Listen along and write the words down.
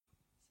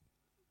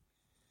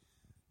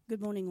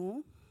Good morning,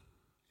 all.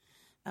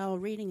 Our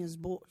reading is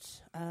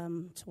brought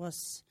to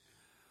us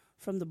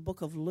from the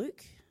book of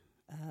Luke,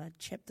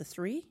 chapter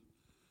 3,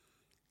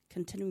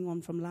 continuing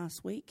on from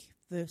last week,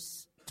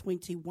 verse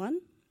 21.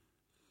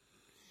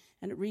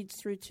 And it reads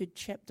through to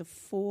chapter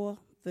 4,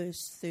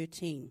 verse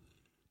 13.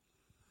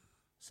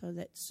 So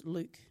that's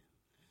Luke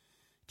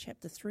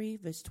chapter 3,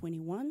 verse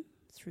 21,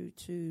 through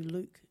to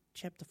Luke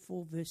chapter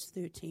 4, verse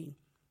 13.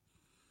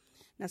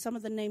 Now, some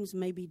of the names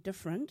may be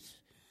different.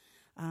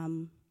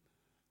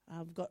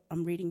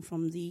 I'm reading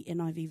from the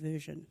NIV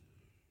version.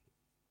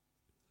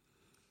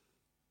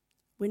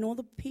 When all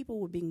the people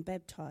were being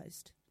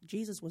baptized,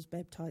 Jesus was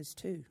baptized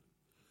too.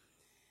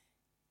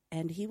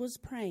 And he was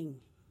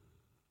praying.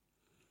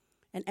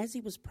 And as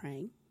he was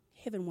praying,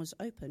 heaven was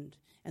opened,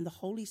 and the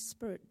Holy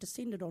Spirit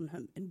descended on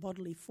him in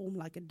bodily form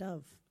like a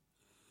dove.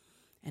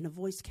 And a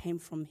voice came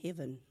from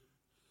heaven.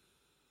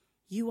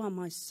 "You are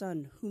my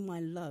Son, whom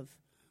I love.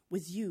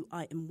 With you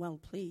I am well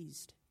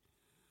pleased."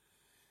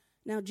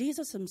 Now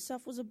Jesus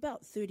himself was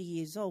about 30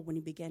 years old when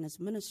he began his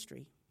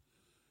ministry.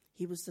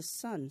 He was the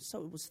son,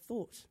 so it was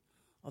thought,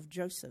 of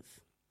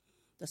Joseph,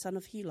 the son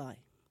of Heli,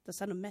 the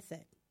son of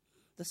Matthat,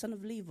 the son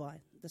of Levi,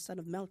 the son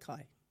of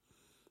Melchi,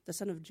 the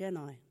son of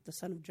Jani, the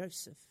son of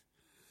Joseph,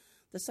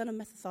 the son of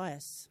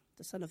Mattathias,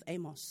 the son of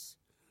Amos,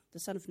 the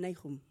son of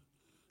Nahum,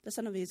 the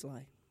son of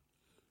Esli,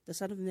 the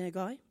son of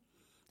Nergai,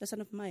 the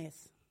son of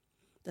Maath,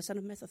 the son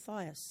of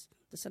Mattathias,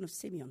 the son of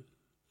Simeon,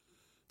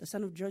 the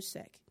son of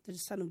Josak, the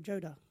son of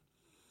Jodah,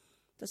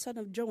 the son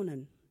of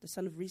Jonan, the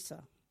son of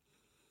Risa,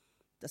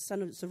 the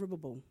son of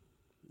Zerubbabel,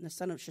 the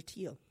son of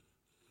Shealtiel,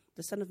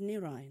 the son of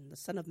Neri, the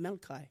son of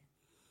Melchi,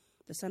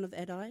 the son of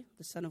Adai,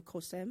 the son of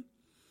Kosam,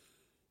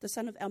 the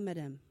son of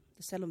Almadam,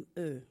 the son of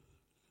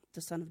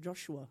the son of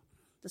Joshua,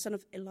 the son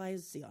of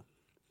Eliezer,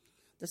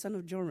 the son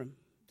of Joram,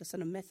 the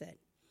son of Matthat,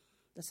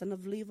 the son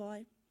of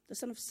Levi, the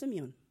son of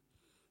Simeon,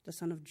 the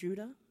son of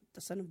Judah,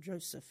 the son of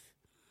Joseph,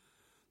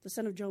 the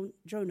son of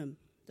Jonam,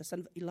 the son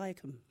of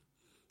Eliakim,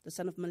 the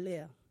son of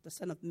Melea, the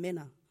son of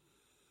Menah,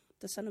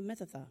 the son of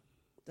Mattatha,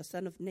 the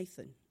son of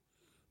Nathan,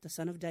 the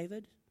son of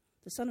David,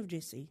 the son of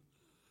Jesse,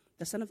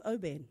 the son of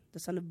Obed, the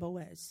son of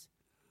Boaz,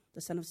 the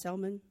son of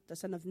Salmon, the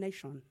son of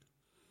Nashon,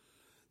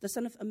 the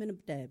son of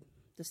Amminadab,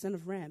 the son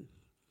of Ram,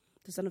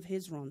 the son of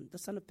Hezron, the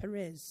son of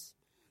Perez,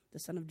 the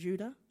son of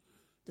Judah,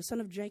 the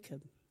son of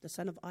Jacob, the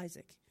son of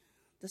Isaac,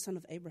 the son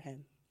of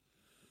Abraham,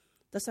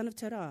 the son of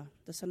Terah,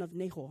 the son of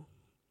Nahor,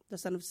 the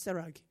son of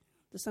Serug,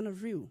 the son of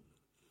Reu,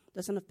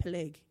 the son of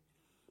Peleg,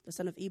 the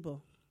son of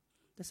Eber,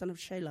 the son of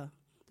Shelah,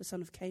 the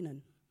son of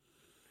Canaan,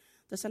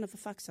 the son of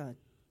Aphaxad,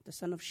 the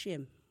son of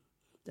Shem,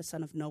 the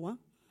son of Noah,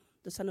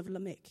 the son of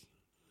Lamech,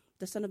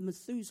 the son of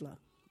Methuselah,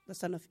 the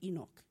son of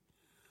Enoch,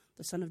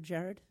 the son of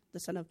Jared, the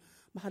son of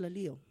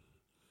Mahalaleel,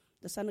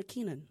 the son of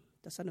Kenan,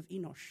 the son of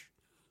Enosh,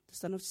 the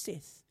son of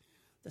Seth,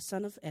 the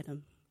son of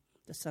Adam,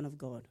 the son of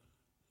God.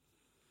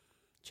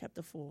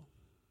 Chapter 4.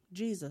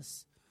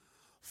 Jesus,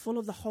 full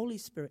of the Holy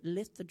Spirit,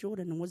 left the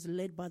Jordan and was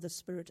led by the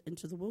Spirit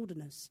into the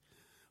wilderness,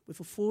 where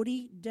for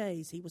 40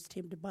 days he was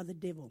tempted by the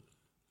devil.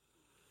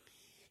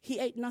 He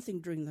ate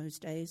nothing during those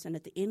days, and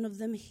at the end of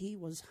them he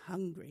was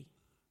hungry.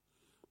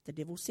 The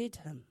devil said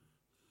to him,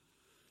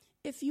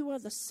 "If you are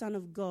the Son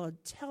of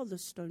God, tell the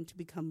stone to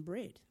become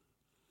bread."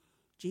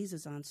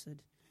 Jesus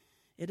answered,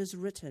 "It is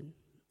written,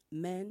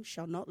 man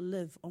shall not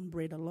live on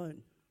bread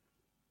alone."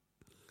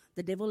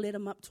 The devil led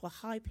him up to a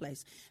high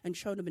place and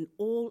showed him in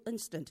all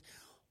instant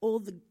all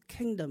the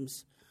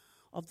kingdoms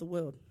of the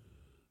world.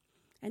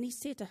 And he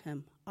said to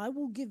him, "I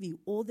will give you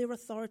all their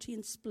authority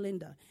and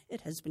splendor.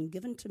 It has been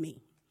given to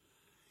me,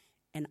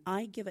 and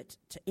I give it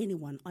to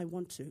anyone I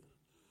want to.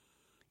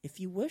 If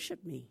you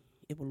worship me,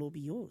 it will all be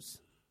yours."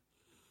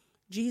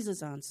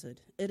 Jesus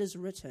answered, "It is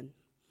written,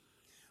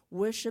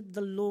 worship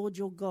the Lord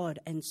your God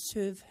and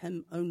serve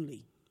him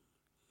only."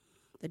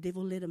 The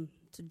devil led him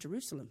to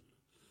Jerusalem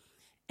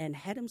and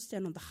had him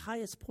stand on the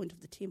highest point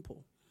of the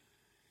temple.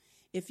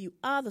 "If you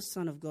are the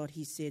Son of God,"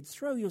 he said,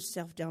 "throw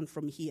yourself down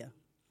from here.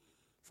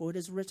 For it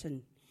is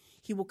written,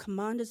 he will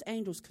command his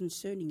angels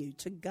concerning you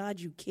to guard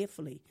you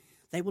carefully.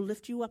 They will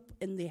lift you up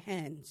in their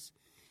hands,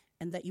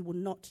 and that you will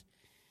not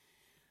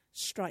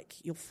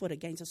strike your foot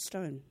against a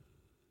stone."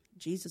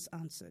 Jesus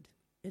answered,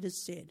 "It is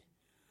said,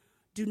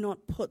 do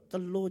not put the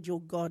Lord your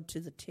God to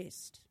the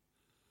test."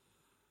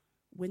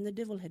 When the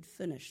devil had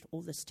finished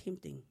all this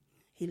tempting,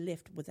 he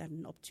left without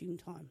an opportune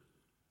time.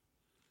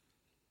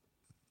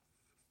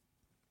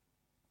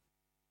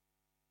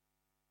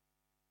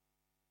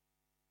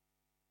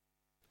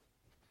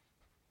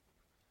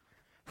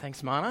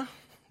 Thanks, Mana.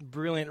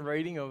 Brilliant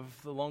reading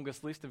of the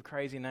longest list of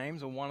crazy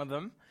names, or one of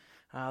them,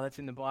 that's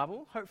in the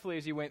Bible. Hopefully,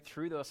 as you went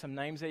through, there were some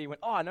names there you went,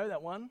 "Oh, I know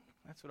that one."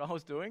 That's what I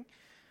was doing.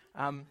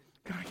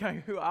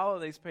 Going, who are all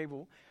these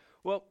people?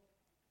 Well,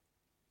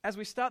 as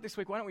we start this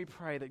week, why don't we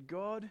pray that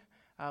God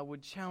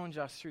would challenge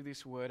us through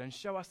this word and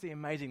show us the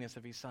amazingness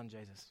of his Son,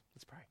 Jesus.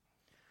 Let's pray.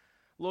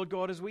 Lord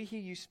God, as we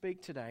hear you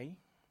speak today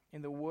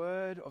in the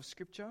word of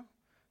Scripture,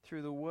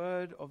 through the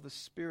word of the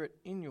Spirit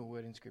in your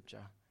word in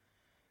Scripture,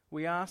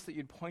 we ask that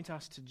you'd point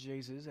us to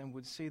Jesus and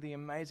would see the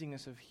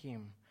amazingness of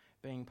him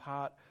being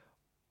part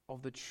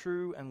of the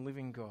true and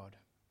living God.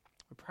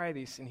 We pray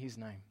this in his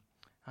name.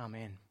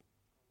 Amen.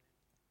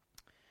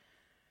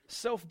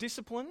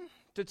 Self-discipline,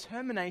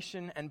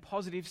 determination, and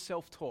positive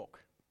self-talk.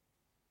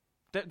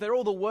 They're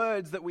all the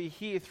words that we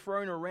hear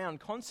thrown around,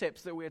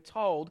 concepts that we're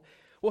told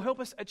will help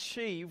us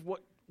achieve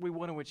what we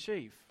want to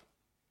achieve.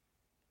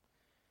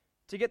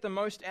 To get the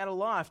most out of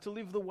life, to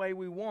live the way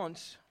we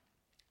want.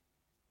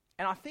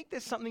 And I think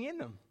there's something in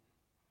them.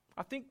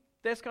 I think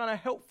there's kind of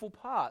helpful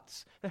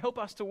parts that help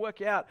us to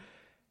work out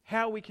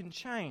how we can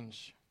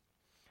change.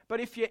 But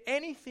if you're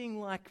anything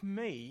like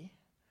me,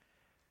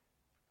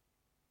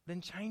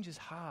 then change is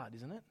hard,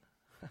 isn't it?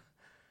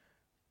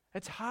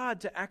 It's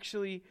hard to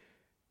actually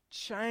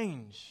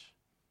change.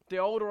 The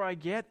older I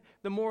get,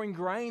 the more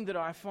ingrained that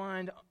I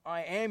find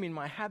I am in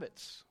my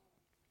habits.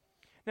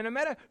 Now, no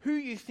matter who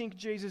you think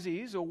Jesus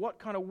is or what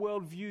kind of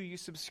worldview you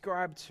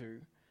subscribe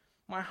to,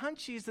 my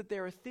hunch is that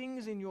there are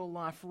things in your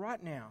life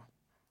right now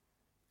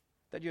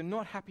that you're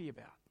not happy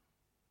about.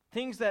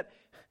 Things that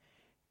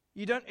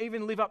you don't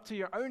even live up to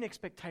your own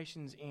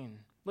expectations in,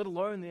 let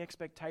alone the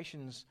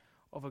expectations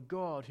of a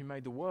God who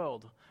made the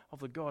world, of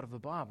the God of the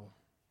Bible.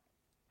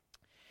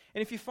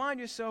 And if you find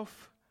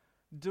yourself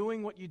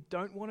doing what you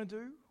don't want to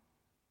do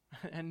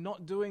and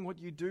not doing what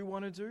you do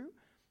want to do,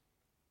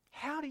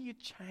 how do you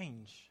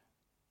change?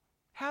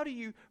 How do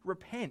you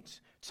repent,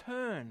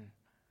 turn?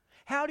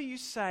 How do you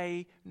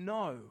say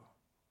no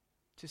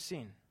to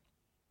sin?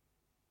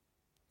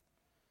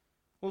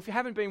 Well, if you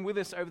haven't been with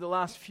us over the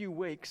last few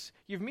weeks,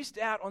 you've missed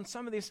out on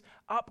some of this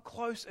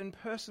up-close and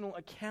personal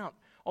account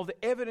of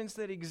the evidence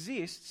that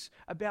exists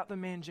about the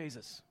man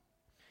Jesus.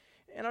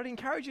 And I'd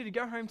encourage you to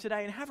go home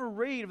today and have a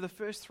read of the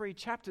first 3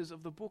 chapters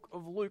of the book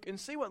of Luke and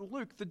see what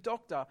Luke, the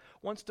doctor,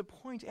 wants to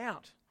point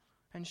out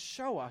and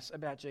show us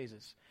about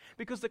Jesus.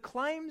 Because the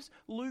claims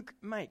Luke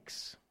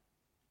makes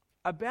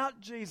about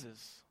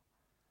Jesus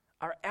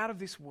are out of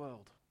this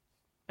world.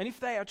 And if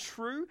they are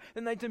true,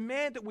 then they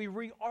demand that we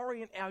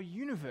reorient our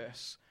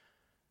universe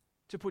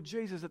to put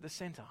Jesus at the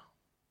center.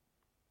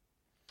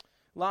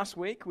 Last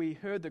week, we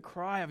heard the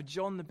cry of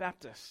John the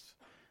Baptist,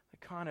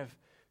 the kind of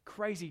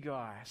crazy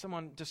guy.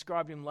 Someone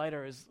described him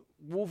later as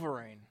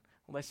Wolverine.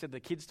 Well, they said the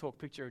Kids Talk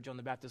picture of John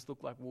the Baptist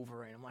looked like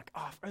Wolverine. I'm like,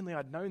 if only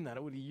I'd known that, I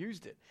would have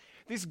used it.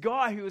 This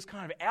guy who was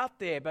kind of out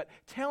there, but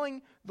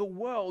telling the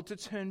world to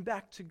turn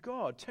back to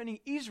God, turning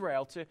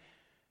Israel to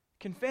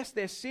confess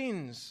their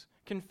sins,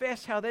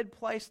 confess how they'd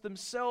placed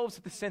themselves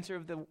at the center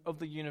of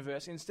the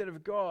universe instead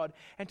of God,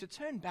 and to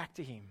turn back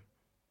to him.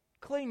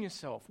 Clean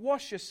yourself,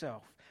 wash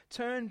yourself,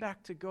 turn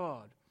back to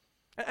God.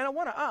 And I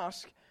want to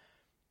ask,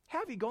 how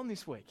have you gone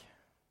this week?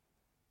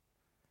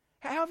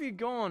 How have you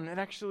gone at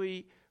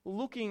actually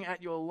looking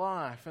at your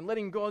life and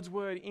letting God's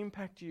word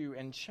impact you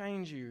and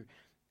change you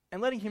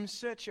and letting him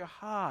search your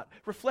heart,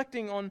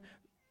 reflecting on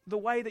the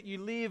way that you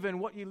live and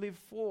what you live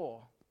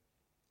for?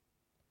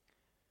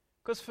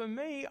 Because for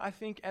me, I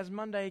think as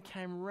Monday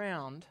came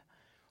round,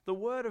 the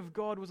word of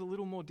God was a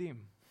little more dim.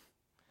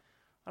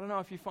 I don't know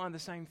if you find the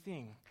same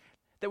thing.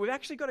 That we've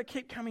actually got to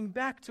keep coming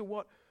back to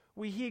what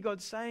we hear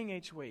God saying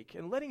each week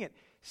and letting it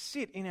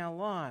sit in our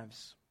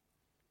lives.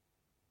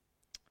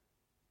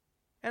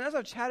 And as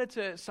I've chatted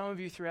to some of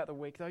you throughout the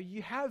week, though,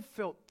 you have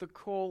felt the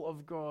call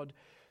of God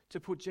to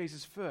put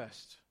Jesus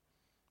first.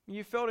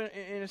 You felt it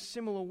in a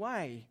similar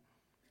way.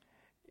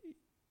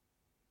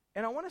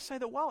 And I want to say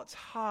that while it's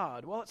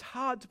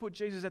hard to put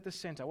Jesus at the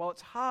center, while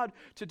it's hard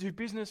to do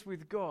business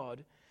with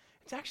God,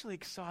 it's actually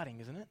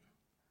exciting, isn't it?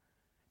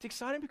 It's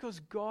exciting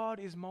because God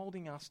is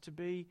molding us to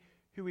be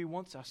who he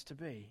wants us to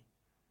be.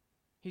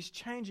 He's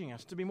changing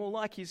us to be more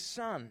like his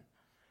Son.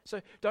 So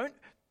don't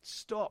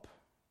stop.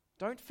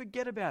 Don't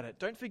forget about it.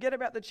 Don't forget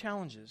about the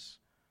challenges.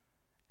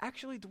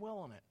 Actually dwell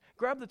on it.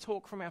 Grab the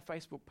talk from our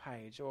Facebook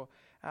page, or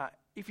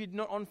if you're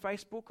not on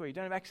Facebook or you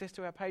don't have access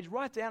to our page,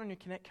 write down on your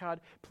Connect card,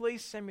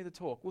 please send me the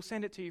talk. We'll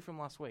send it to you from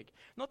last week.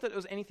 Not that it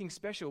was anything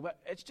special, but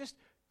it's just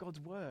God's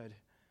word.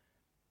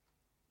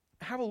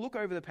 Have a look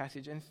over the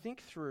passage and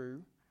think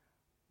through,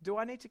 do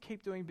I need to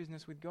keep doing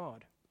business with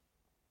God?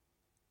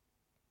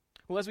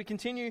 Well, as we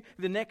continue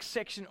the next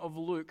section of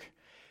Luke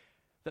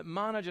that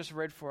Mana just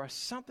read for us,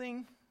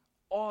 something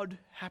odd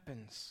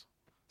happens.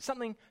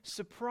 Something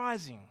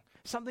surprising.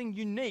 Something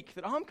unique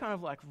that I'm kind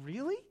of like,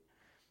 really?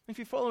 If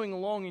you're following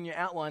along in your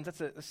outlines, that's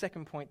the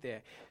second point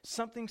there.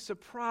 Something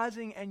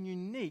surprising and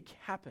unique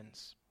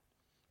happens.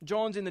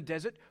 John's in the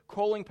desert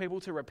calling people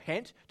to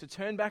repent, to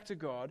turn back to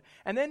God.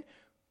 And then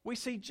we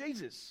see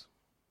Jesus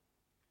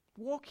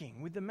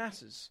walking with the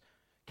masses,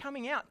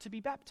 coming out to be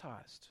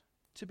baptized,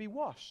 to be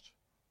washed.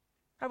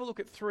 Have a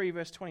look at 3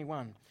 verse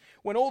 21.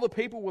 When all the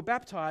people were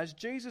baptized,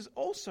 Jesus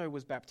also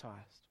was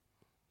baptized.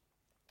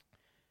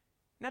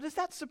 Now, does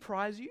that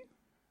surprise you?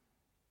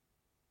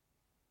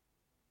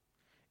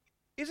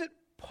 Is it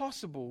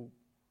possible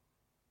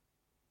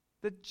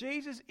that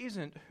Jesus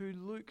isn't who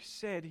Luke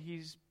said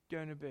he's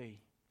going to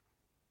be?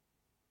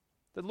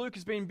 That Luke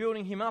has been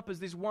building him up as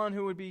this one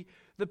who would be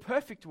the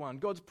perfect one,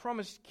 God's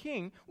promised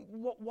king.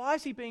 Why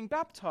is he being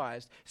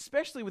baptized?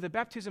 Especially with a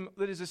baptism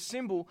that is a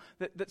symbol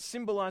that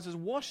symbolizes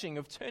washing,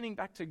 of turning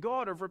back to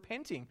God, of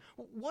repenting.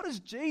 What does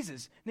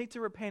Jesus need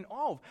to repent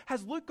of?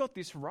 Has Luke got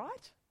this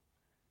right?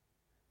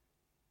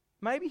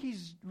 Maybe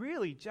he's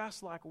really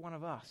just like one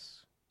of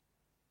us.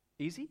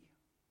 Is he?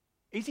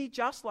 Is he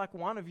just like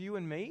one of you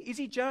and me? Is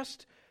he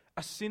just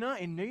a sinner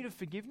in need of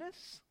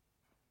forgiveness?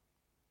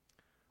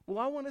 Well,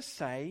 I want to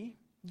say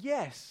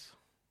yes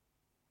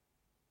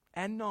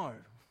and no.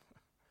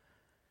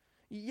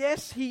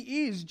 Yes,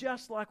 he is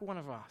just like one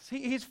of us.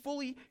 He is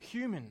fully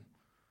human,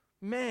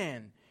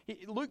 man.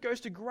 Luke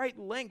goes to great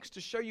lengths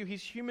to show you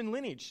his human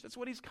lineage. That's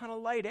what he's kind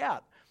of laid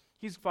out.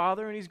 His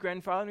father and his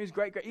grandfather and his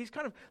great-great. He's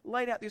kind of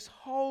laid out this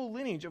whole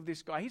lineage of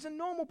this guy. He's a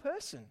normal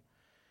person.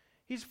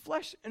 He's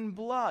flesh and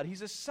blood.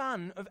 He's a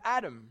son of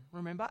Adam.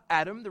 Remember,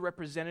 Adam, the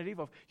representative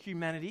of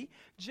humanity.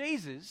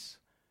 Jesus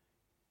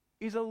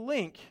is a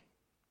link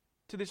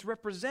to this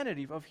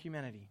representative of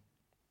humanity.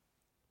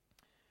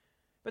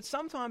 But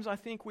sometimes I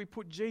think we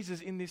put Jesus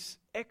in this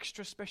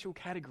extra special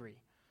category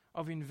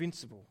of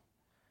invincible.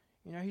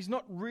 You know, he's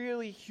not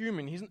really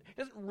human. He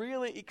doesn't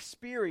really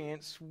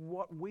experience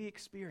what we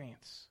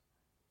experience.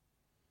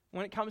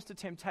 When it comes to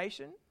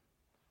temptation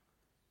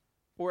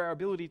or our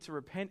ability to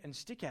repent and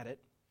stick at it,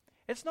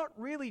 it's not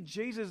really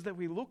Jesus that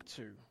we look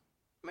to.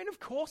 I mean, of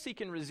course he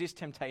can resist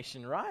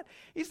temptation, right?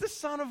 He's the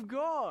Son of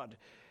God.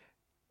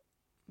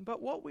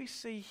 But what we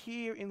see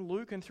here in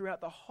Luke and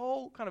throughout the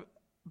whole kind of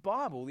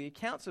Bible, the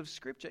accounts of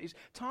Scripture, is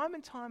time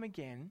and time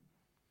again,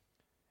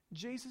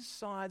 Jesus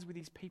sides with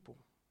his people.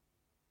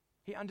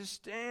 He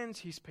understands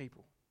his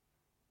people.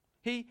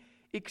 He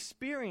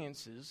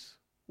experiences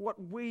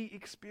what we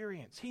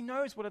experience. He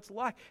knows what it's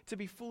like to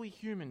be fully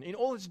human. In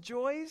all its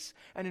joys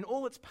and in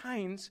all its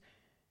pains,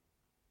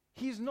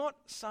 he's not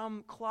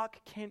some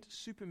Clark Kent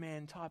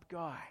Superman type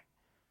guy.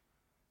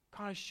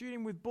 Kind of shoot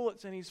him with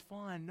bullets and he's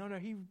fine. No,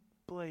 he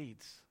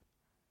bleeds.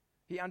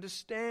 He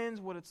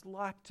understands what it's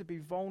like to be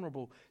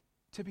vulnerable,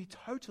 to be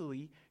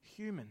totally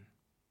human.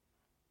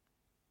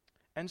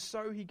 And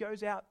so he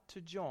goes out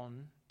to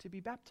John to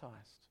be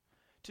baptized,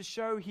 to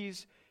show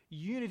his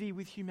unity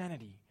with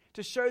humanity,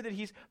 to show that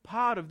he's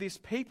part of this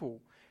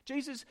people.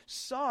 Jesus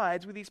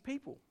sides with his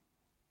people.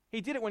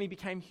 He did it when he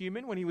became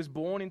human, when he was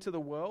born into the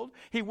world.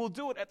 He will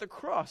do it at the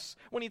cross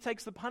when he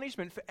takes the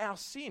punishment for our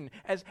sin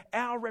as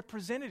our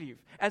representative,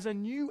 as a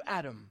new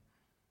Adam.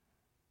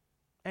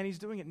 And he's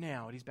doing it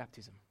now at his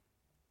baptism.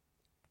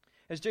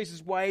 As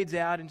Jesus wades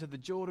out into the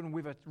Jordan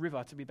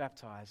River to be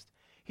baptized,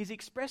 he's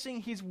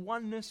expressing his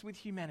oneness with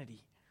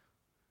humanity.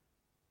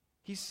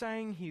 He's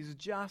saying he's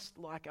just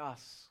like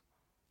us.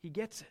 He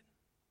gets it.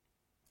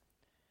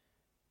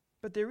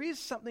 But there is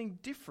something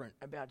different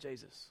about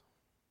Jesus.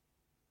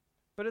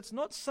 But it's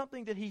not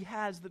something that he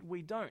has that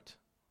we don't.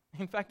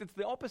 In fact, it's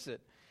the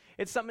opposite.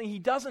 It's something he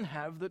doesn't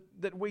have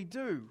that we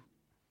do.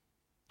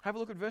 Have a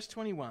look at verse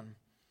 21.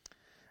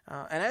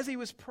 And as he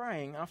was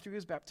praying after he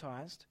was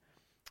baptized,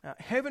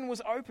 heaven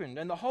was opened,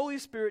 and the Holy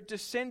Spirit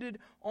descended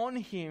on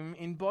him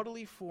in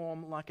bodily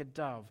form like a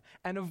dove.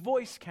 And a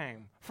voice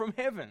came from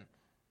heaven.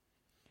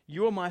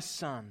 You are my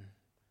Son,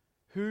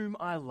 whom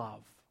I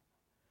love.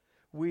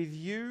 With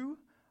you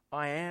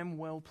I am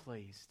well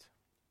pleased.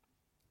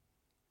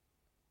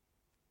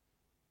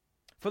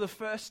 For the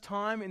first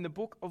time in the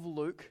book of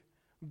Luke,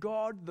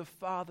 God the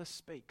Father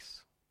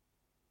speaks.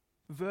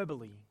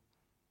 Verbally.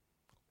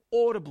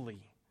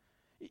 Audibly.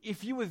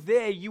 If you were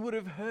there, you would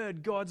have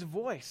heard God's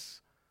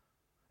voice.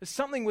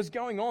 Something was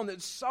going on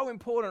that's so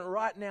important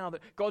right now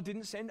that God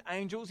didn't send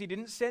angels, he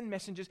didn't send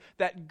messengers,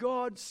 that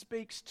God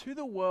speaks to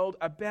the world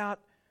about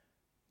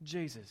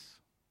Jesus.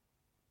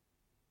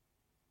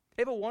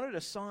 Ever wanted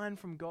a sign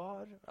from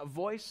God? A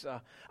voice,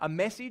 a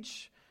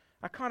message,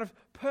 a kind of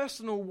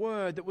personal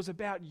word that was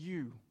about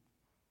you?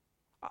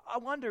 I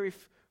wonder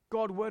if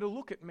God were to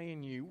look at me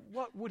and you,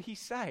 what would he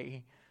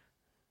say?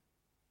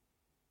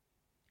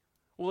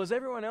 Well, as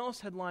everyone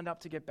else had lined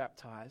up to get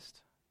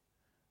baptized,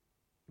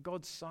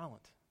 God's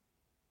silent.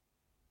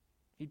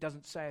 He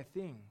doesn't say a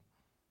thing.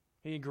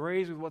 He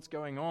agrees with what's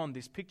going on,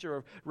 this picture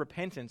of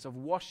repentance, of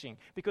washing,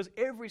 because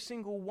every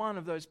single one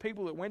of those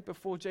people that went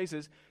before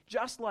Jesus,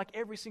 just like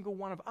every single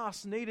one of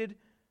us, needed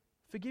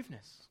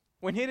forgiveness.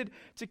 We needed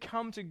to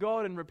come to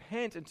God and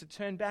repent and to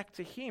turn back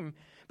to him.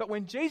 But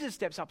when Jesus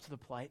steps up to the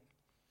plate,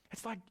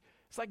 it's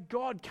like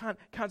God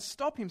can't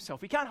stop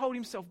himself. He can't hold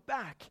himself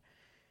back.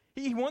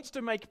 He wants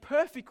to make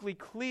perfectly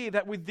clear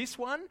that with this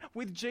one,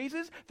 with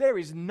Jesus, there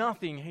is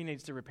nothing he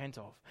needs to repent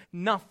of.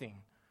 Nothing.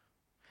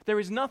 There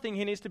is nothing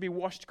he needs to be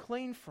washed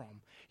clean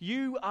from.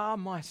 You are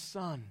my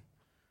Son,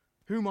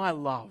 whom I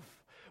love.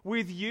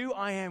 With you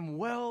I am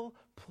well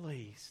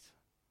pleased.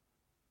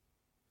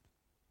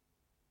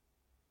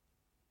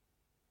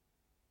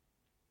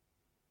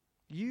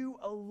 You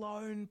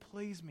alone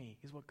please me,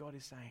 is what God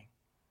is saying.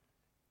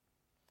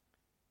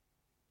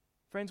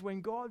 Friends,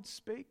 when God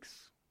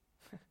speaks,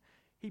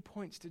 he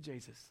points to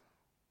Jesus.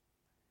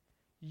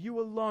 You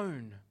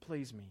alone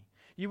please me.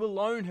 You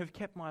alone have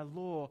kept my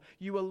law.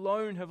 You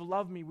alone have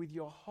loved me with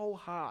your whole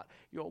heart,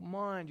 your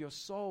mind, your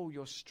soul,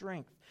 your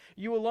strength.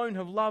 You alone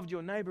have loved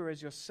your neighbor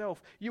as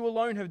yourself. You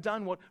alone have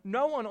done what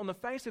no one on the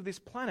face of this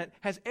planet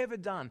has ever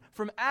done,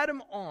 from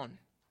Adam on,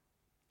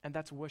 and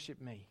that's worship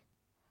me.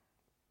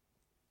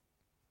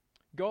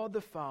 God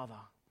the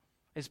Father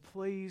is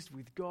pleased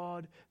with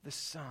God the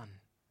Son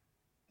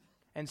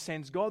and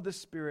sends God the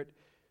Spirit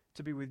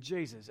to be with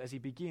Jesus as he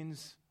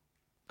begins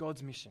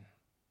God's mission.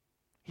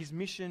 His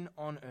mission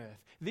on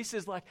earth. This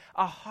is like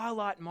a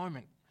highlight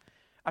moment,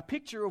 a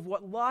picture of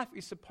what life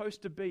is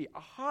supposed to be, a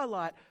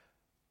highlight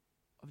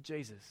of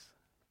Jesus.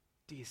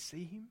 Do you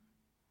see him?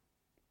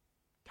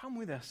 Come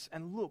with us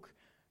and look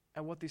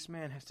at what this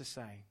man has to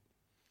say.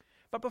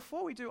 But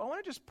before we do, I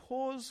want to just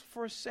pause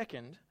for a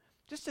second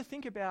just to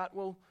think about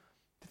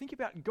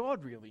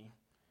God really.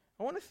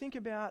 I want to think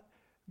about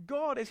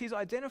God as he's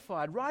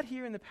identified right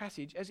here in the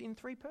passage as in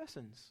three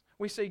persons.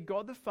 We see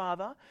God the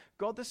Father,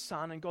 God the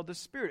Son, and God the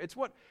Spirit. It's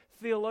what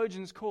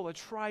theologians call a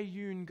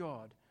triune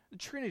God, the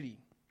Trinity.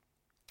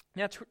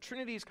 Now,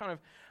 Trinity is kind of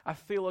a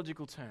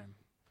theological term.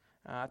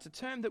 It's a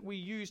term that we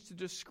use to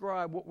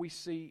describe what we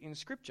see in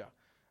Scripture.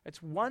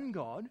 It's one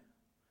God,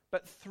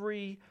 but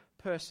three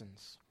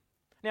persons.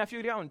 Now, if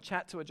you go and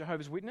chat to a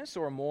Jehovah's Witness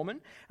or a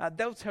Mormon,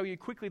 they'll tell you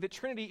quickly that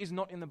Trinity is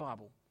not in the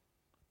Bible.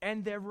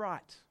 And they're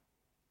right.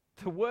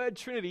 The word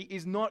Trinity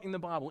is not in the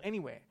Bible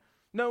anywhere.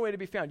 Nowhere to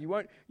be found. You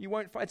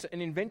won't find it's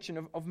an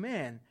invention of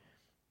man.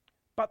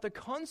 But the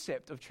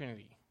concept of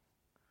Trinity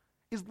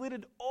is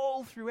littered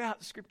all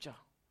throughout Scripture.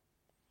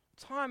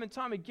 Time and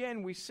time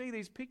again, we see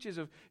these pictures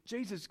of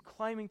Jesus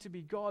claiming to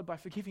be God by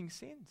forgiving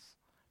sins.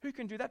 Who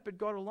can do that but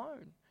God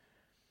alone?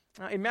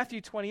 In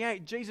Matthew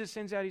 28, Jesus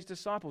sends out his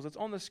disciples. It's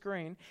on the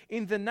screen.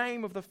 In the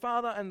name of the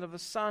Father and of the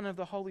Son and of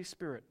the Holy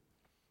Spirit.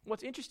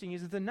 What's interesting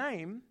is that the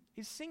name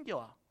is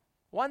singular.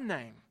 One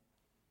name.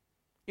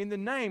 In the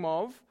name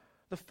of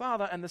the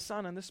Father and the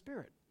Son and the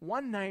Spirit.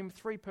 One name,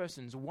 three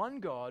persons. One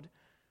God,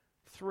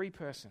 three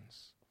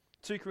persons.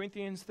 2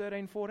 Corinthians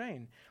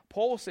 13:14.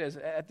 Paul says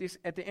at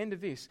the end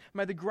of this,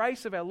 may the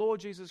grace of our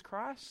Lord Jesus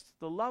Christ,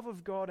 the love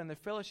of God, and the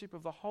fellowship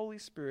of the Holy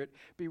Spirit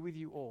be with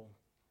you all.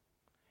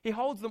 He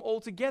holds them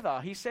all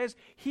together. He says,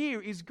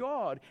 here is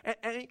God.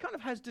 And he kind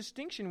of has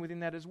distinction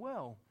within that as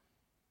well.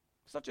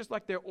 It's not just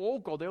like they're all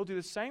God. They all do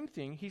the same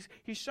thing.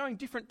 He's showing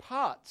different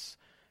parts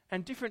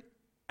and different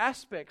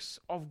aspects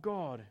of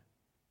God.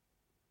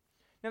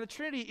 Now, the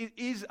Trinity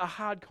is a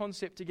hard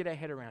concept to get our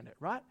head around it,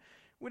 right?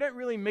 We don't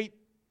really meet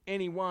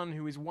anyone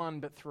who is one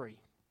but three.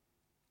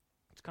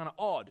 It's kind of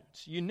odd.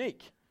 It's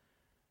unique.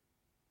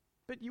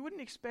 But you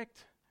wouldn't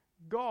expect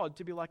God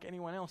to be like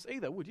anyone else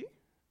either, would you?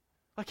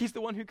 Like he's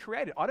the one who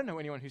created. I don't know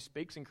anyone who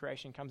speaks and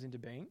creation comes into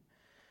being.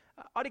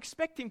 I'd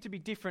expect him to be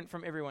different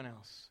from everyone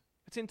else.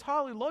 It's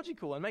entirely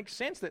logical and makes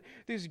sense that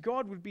this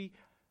God would be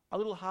a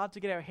little hard to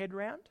get our head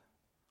around.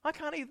 I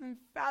can't even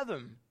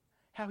fathom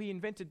how he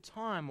invented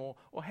time or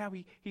how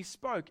he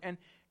spoke and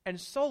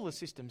solar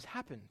systems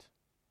happened.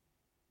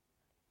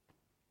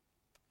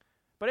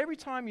 But every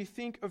time you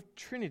think of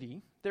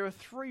Trinity, there are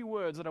three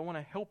words that I want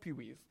to help you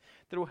with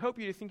that will help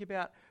you to think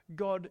about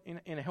God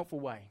in a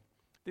helpful way.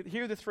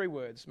 Here are the three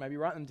words. Maybe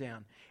write them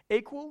down.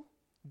 Equal,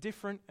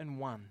 different, and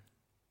one.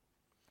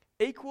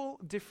 Equal,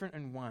 different,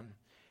 and one.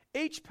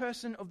 Each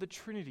person of the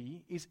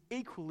Trinity is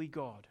equally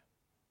God.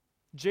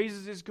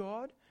 Jesus is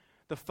God,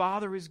 the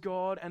Father is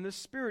God, and the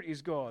Spirit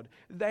is God.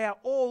 They are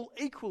all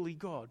equally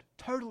God,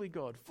 totally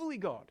God, fully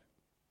God.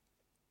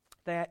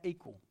 They are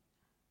equal.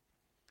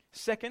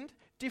 Second,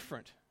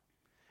 different.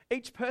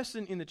 Each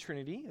person in the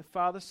Trinity, the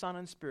Father, Son,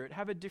 and Spirit,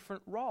 have a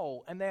different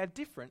role, and they are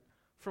different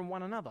from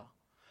one another.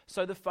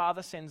 So the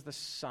Father sends the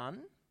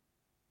Son.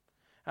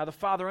 The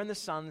Father and the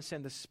Son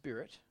send the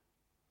Spirit.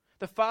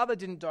 The Father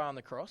didn't die on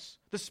the cross.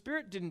 The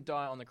Spirit didn't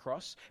die on the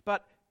cross,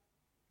 but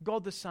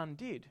God the Son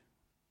did.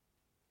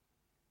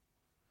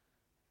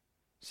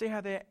 See how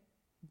they're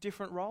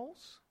different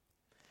roles?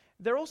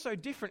 They're also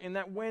different in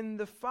that when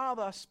the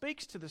Father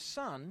speaks to the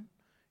Son,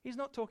 he's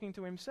not talking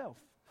to himself.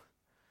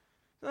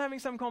 He's not having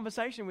some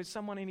conversation with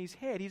someone in his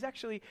head. He's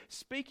actually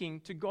speaking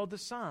to God the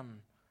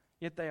Son,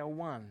 yet they are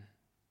one.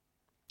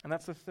 And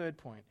that's the third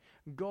point.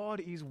 God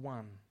is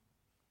one.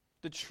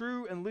 The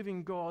true and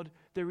living God,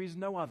 there is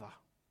no other.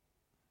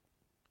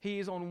 He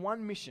is on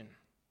one mission,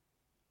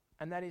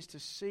 and that is to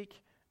seek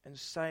and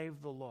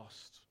save the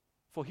lost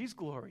for his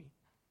glory,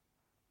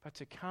 but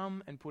to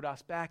come and put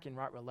us back in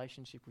right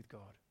relationship with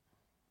God.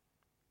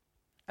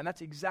 And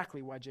that's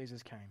exactly why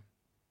Jesus came.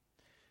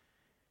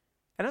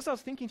 And as I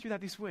was thinking through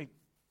that this week,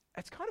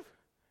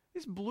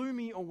 this blew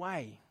me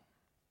away.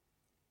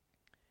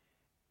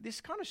 This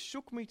kind of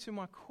shook me to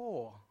my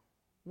core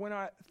when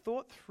I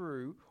thought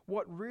through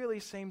what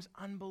really seems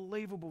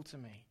unbelievable to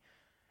me.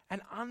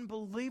 An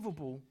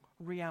unbelievable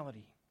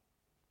reality.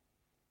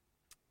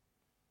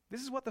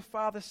 This is what the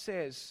Father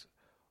says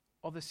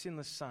of the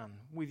sinless Son.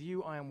 With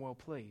you I am well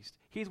pleased.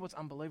 Here's what's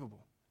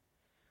unbelievable.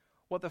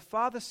 What the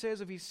Father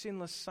says of his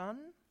sinless Son,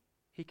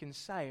 he can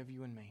say of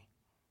you and me.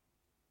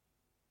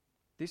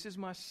 This is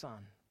my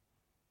Son,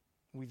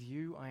 with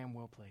you I am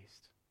well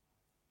pleased.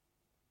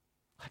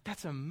 Like,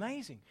 that's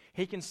amazing.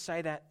 He can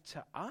say that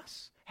to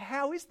us.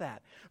 How is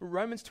that?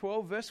 Romans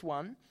 12, verse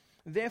 1,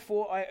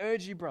 therefore I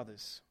urge you,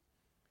 brothers,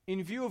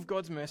 in view of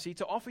God's mercy,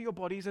 to offer your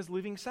bodies as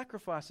living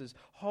sacrifices,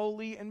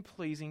 holy and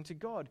pleasing to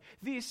God.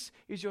 This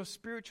is your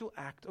spiritual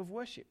act of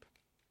worship.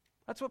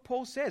 That's what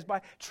Paul says.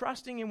 By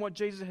trusting in what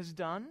Jesus has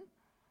done,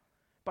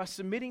 by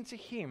submitting to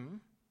him,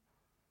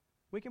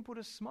 we can put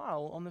a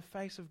smile on the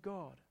face of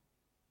God.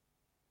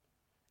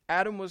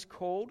 Adam was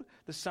called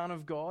the Son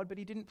of God, but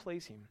he didn't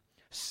please him.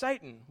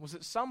 Satan was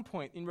at some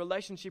point in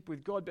relationship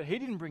with God, but he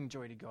didn't bring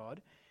joy to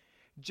God.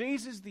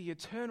 Jesus, the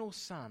eternal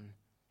Son,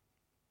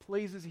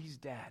 pleases his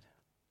dad.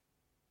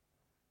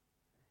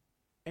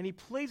 And he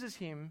pleases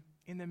him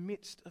in the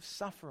midst of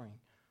suffering,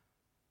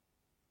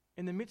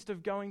 in the midst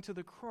of going to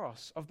the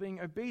cross, of being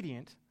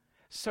obedient,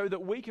 so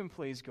that we can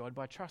please God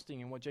by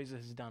trusting in what Jesus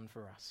has done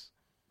for us.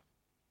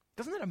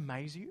 Doesn't that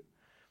amaze you?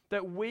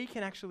 That we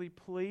can actually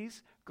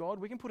please God?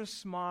 We can put a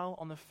smile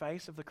on the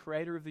face of the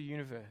creator of the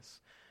universe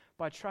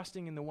by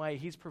trusting in the way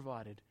he's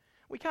provided.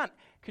 We can't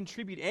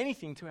contribute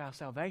anything to our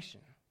salvation,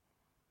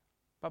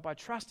 but by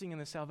trusting in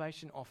the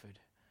salvation offered,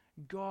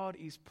 God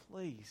is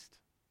pleased.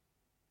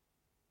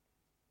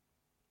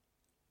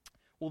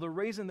 Well, the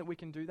reason that we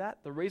can do that,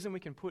 the reason we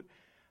can put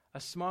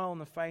a smile on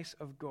the face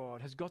of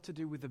God, has got to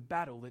do with the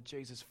battle that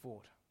Jesus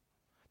fought.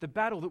 The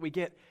battle that we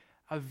get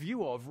a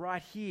view of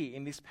right here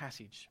in this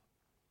passage.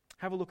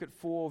 Have a look at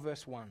 4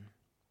 verse 1.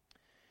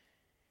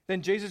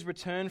 Then Jesus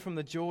returned from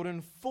the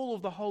Jordan full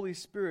of the Holy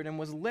Spirit and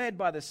was led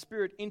by the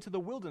Spirit into the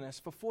wilderness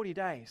for 40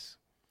 days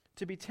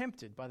to be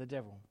tempted by the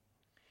devil.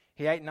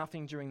 He ate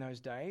nothing during those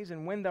days,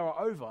 and when they were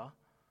over,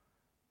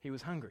 he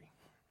was hungry.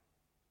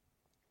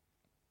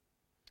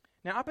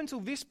 Now, up until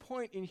this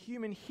point in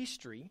human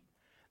history,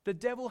 the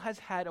devil has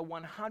had a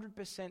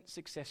 100%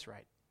 success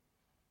rate.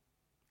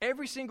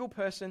 Every single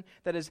person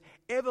that has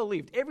ever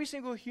lived, every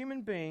single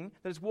human being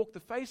that has walked the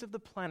face of the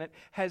planet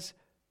has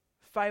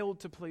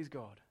failed to please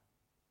God.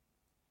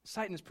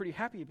 Satan is pretty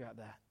happy about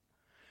that.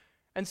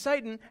 And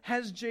Satan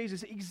has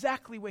Jesus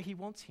exactly where he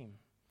wants him.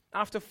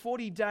 After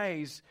 40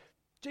 days,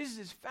 Jesus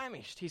is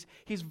famished.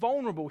 He's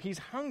vulnerable. He's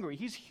hungry.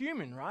 He's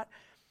human, right?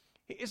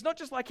 It's not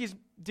just like his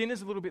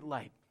dinner's a little bit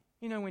late.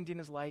 You know when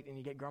dinner's late and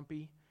you get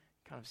grumpy?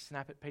 Kind of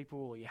snap at people,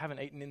 or you haven't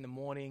eaten in the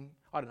morning.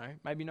 I don't know,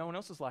 maybe no one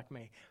else is like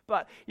me.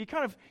 But you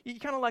kind of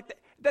like that.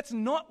 That's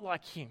not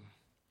like him.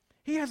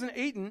 He hasn't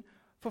eaten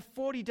for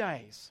 40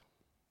 days.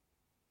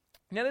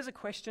 Now there's a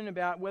question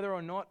about whether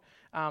or not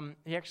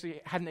he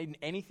actually hadn't eaten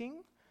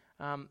anything.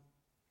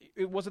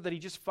 Was it that he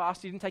just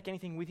fasted, he didn't take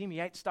anything with him, he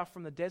ate stuff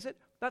from the desert?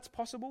 That's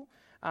possible.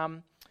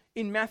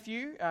 In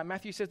Matthew,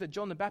 Matthew says that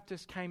John the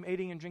Baptist came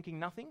eating and drinking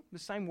nothing. The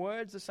same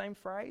words, the same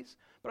phrase.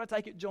 But I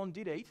take it John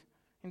did eat.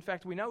 In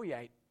fact, we know he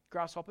ate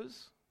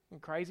grasshoppers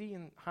and crazy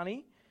and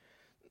honey.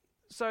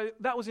 So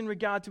that was in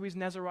regard to his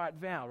Nazirite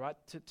vow, right?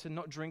 To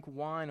not drink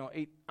wine or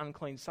eat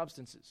unclean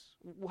substances.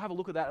 We'll have a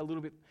look at that a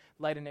little bit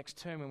later next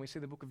term when we see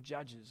the book of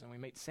Judges and we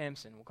meet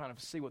Samson. We'll kind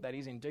of see what that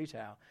is in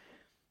detail.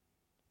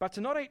 But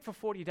to not eat for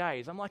 40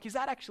 days, I'm like, is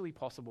that actually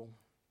possible?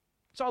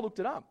 So I looked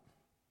it up.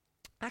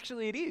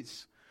 Actually, it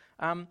is.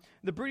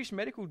 The British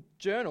Medical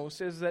Journal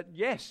says that,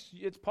 yes,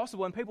 it's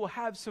possible, and people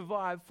have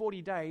survived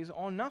 40 days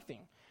on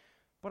nothing.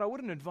 But I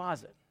wouldn't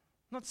advise it.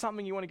 Not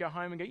something you want to go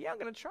home and go, yeah, I'm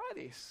going to try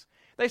this.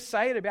 They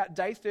say at about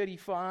day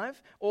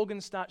 35,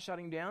 organs start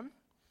shutting down,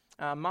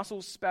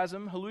 muscles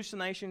spasm,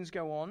 hallucinations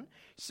go on.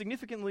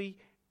 Significantly,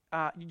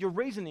 your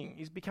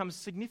reasoning becomes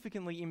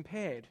significantly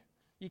impaired.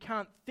 You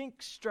can't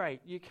think straight.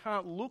 You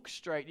can't look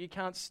straight. You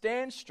can't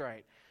stand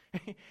straight.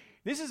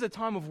 This is a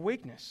time of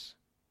weakness.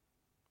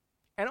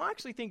 And I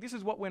actually think this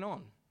is what went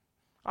on.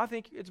 I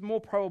think it's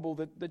more probable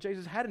that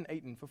Jesus hadn't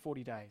eaten for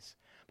 40 days.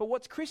 But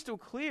what's crystal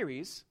clear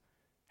is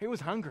he was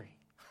hungry.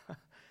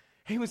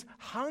 He was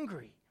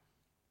hungry.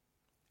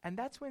 And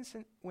that's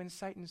when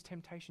Satan's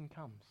temptation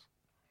comes.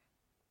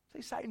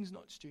 See, Satan's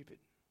not stupid.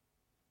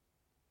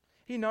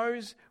 He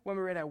knows when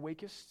we're at our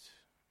weakest.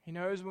 He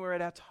knows when we're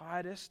at our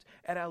tiredest,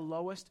 at our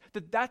lowest,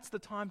 that's the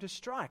time to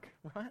strike,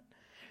 right?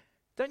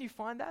 Don't you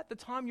find that? The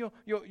time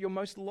you're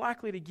most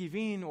likely to give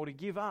in or to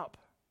give up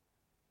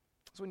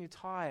is when you're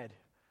tired,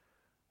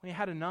 when you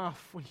had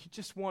enough, when you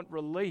just want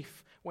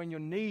relief, when you're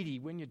needy,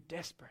 when you're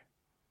desperate.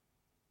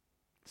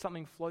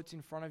 Something floats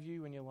in front of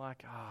you and you're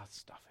like,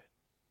 stuff it.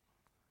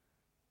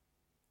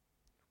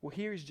 Well,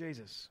 here is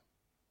Jesus,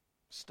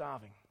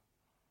 starving.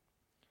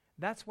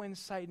 That's when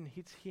Satan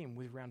hits him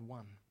with round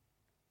 1.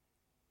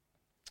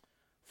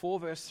 4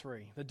 verse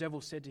 3, the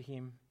devil said to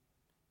him,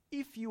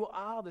 if you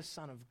are the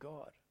Son of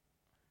God,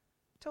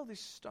 tell this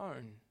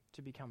stone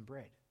to become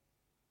bread.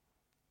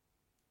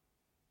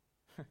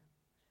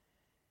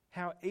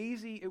 How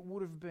easy it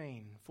would have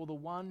been for the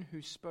one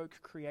who spoke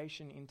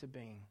creation into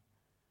being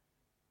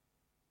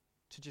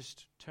to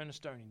just turn a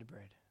stone into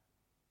bread.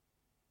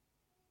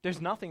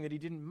 There's nothing that he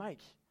didn't make.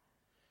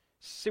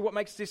 See, what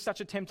makes this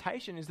such a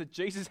temptation is that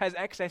Jesus has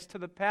access to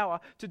the power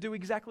to do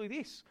exactly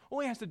this. All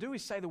he has to do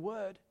is say the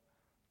word,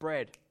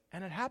 bread,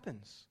 and it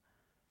happens.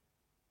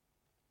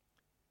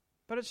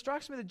 But it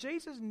strikes me that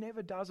Jesus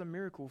never does a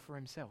miracle for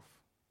himself.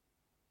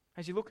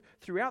 As you look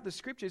throughout the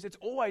scriptures, it's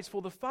always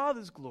for the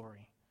Father's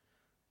glory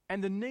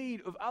and the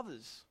need of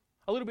others.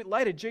 A little bit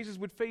later, Jesus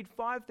would feed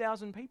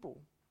 5,000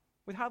 people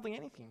with hardly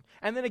anything.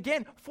 And then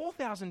again,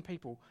 4,000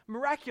 people,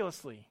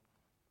 miraculously.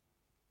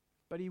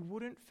 But he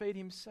wouldn't feed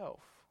himself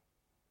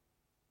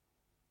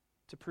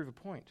to prove a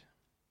point.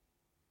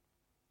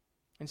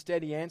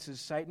 Instead, he answers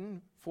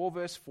Satan, 4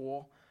 verse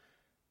 4,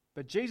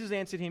 but Jesus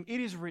answered him,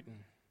 "It is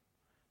written,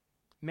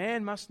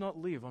 man must not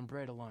live on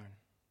bread alone."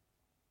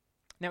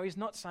 Now, he's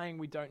not saying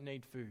we don't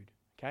need food,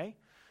 okay?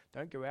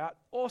 Don't go out.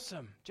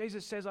 Awesome.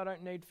 Jesus says I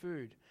don't need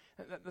food.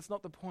 That's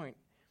not the point.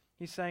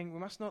 He's saying we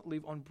must not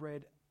live on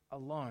bread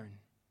alone.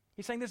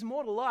 He's saying there's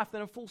more to life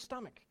than a full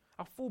stomach,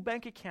 a full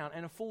bank account,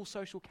 and a full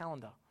social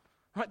calendar.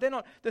 Right? They're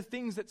not the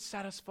things that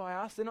satisfy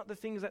us. They're not the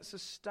things that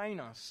sustain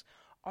us.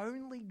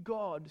 Only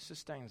God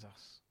sustains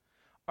us.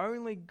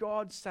 Only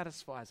God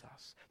satisfies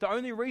us. The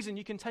only reason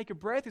you can take a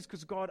breath is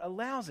because God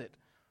allows it.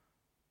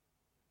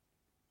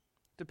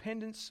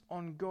 Dependence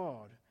on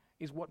God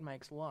is what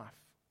makes life.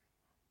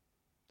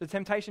 The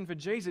temptation for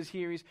Jesus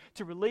here is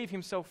to relieve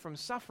himself from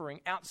suffering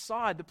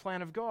outside the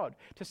plan of God.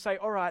 To say,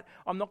 all right,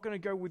 I'm not going to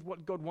go with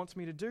what God wants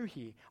me to do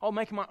here. I'll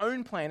make my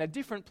own plan, a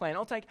different plan.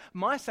 I'll take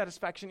my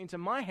satisfaction into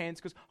my hands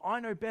because I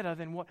know better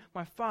than what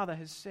my Father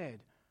has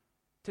said.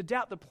 To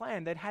doubt the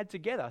plan they'd had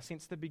together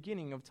since the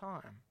beginning of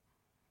time.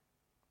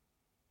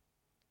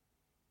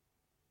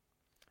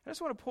 I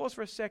just want to pause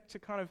for a sec to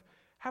kind of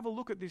have a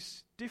look at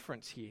this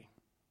difference here.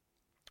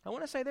 I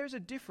want to say there is a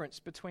difference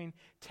between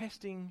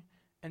testing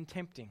and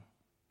tempting.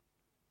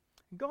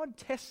 God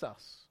tests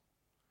us,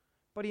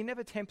 but he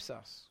never tempts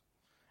us.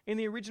 In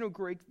the original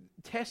Greek,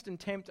 test and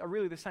tempt are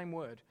really the same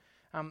word.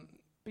 But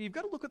you've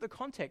got to look at the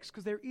context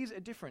because there is a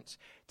difference.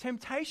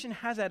 Temptation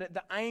has at it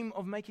the aim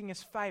of making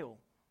us fail,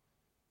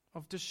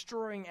 of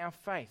destroying our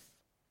faith.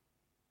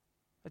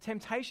 The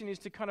temptation is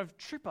to kind of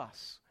trip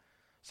us.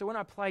 So when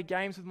I play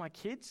games with my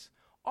kids,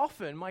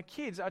 often my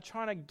kids are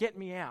trying to get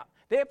me out.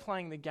 They're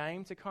playing the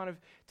game to kind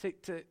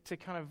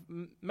of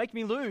make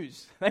me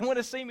lose. They want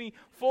to see me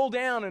fall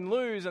down and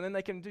lose, and then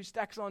they can do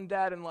stacks on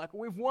dad and like,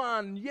 we've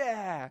won,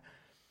 yeah.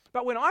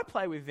 But when I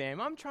play with them,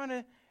 I'm trying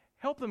to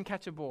help them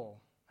catch a ball.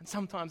 And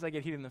sometimes they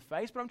get hit in the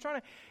face, but I'm trying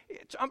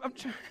to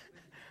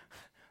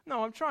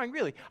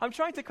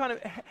kind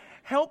of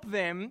help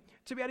them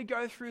to be able to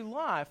go through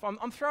life.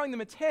 I'm throwing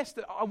them a test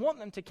that I want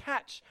them to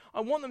catch.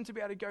 I want them to be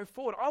able to go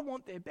forward. I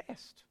want their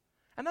best.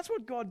 And that's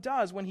what God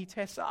does when he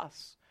tests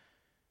us.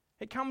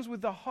 It comes with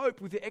the hope,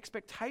 with the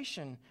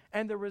expectation,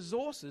 and the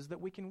resources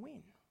that we can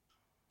win.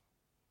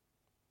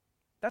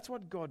 That's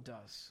what God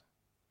does.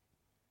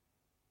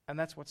 And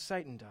that's what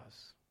Satan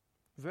does.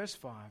 Verse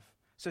 5.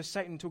 So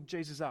Satan took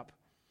Jesus up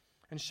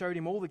and showed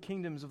him all the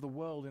kingdoms of the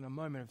world in a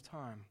moment of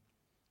time.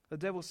 The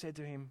devil said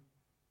to him,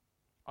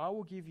 I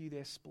will give you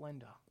their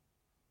splendor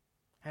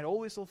and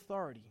all this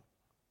authority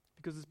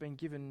because it's been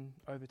given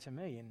over to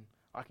me and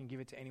I can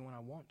give it to anyone I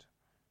want.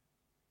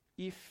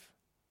 If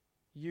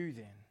you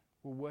then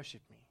will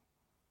worship me,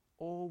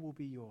 all will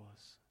be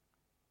yours.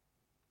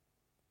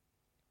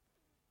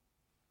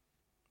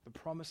 The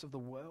promise of the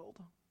world,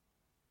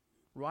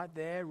 right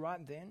there,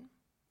 right then.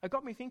 It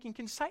got me thinking,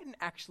 can Satan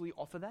actually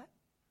offer that?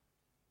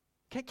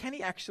 Can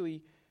he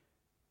actually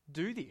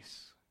do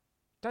this?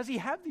 Does he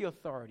have the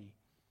authority?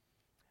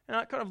 And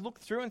I kind of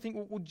look through and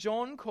think, well,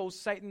 John calls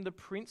Satan the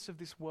prince of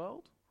this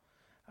world.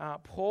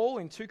 Paul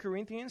in 2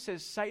 Corinthians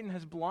says Satan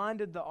has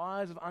blinded the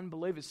eyes of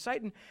unbelievers.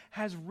 Satan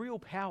has real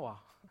power.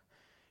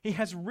 He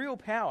has real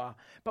power.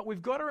 But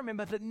we've got to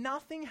remember that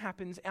nothing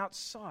happens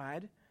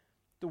outside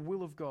the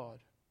will of God.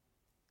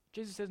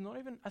 Jesus says not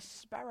even a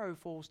sparrow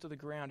falls to the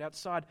ground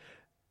outside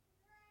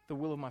the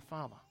will of my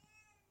Father.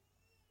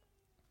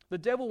 The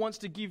devil wants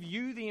to give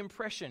you the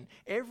impression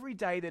every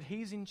day that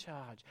he's in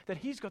charge, that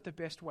he's got the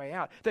best way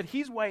out, that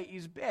his way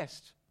is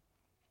best.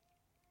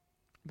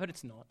 But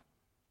it's not.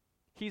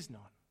 He's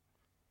not.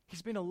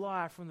 He's been a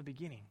liar from the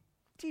beginning.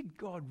 Did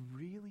God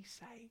really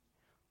say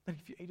that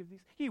if you eat of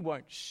this, you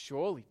won't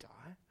surely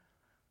die?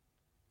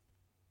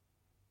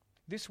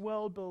 This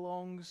world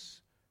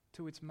belongs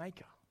to its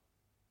maker.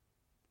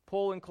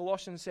 Paul in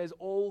Colossians says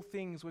all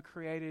things were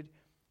created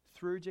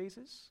through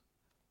Jesus,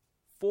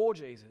 for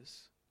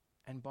Jesus,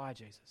 and by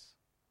Jesus.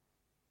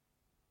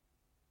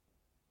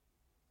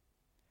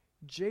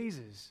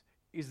 Jesus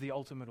is the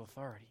ultimate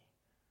authority.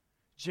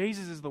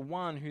 Jesus is the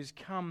one who's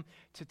come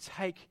to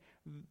take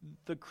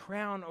the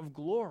crown of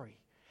glory.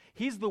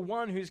 He's the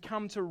one who's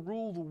come to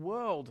rule the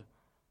world.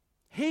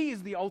 He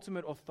is the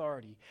ultimate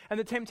authority. And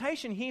the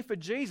temptation here for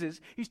Jesus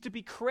is to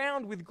be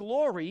crowned with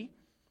glory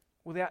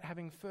without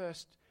having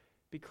first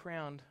be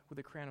crowned with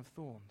a crown of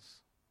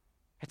thorns.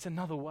 It's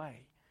another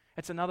way.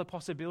 It's another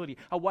possibility,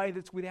 a way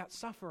that's without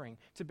suffering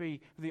to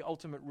be the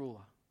ultimate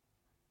ruler.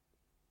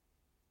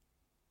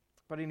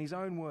 But in his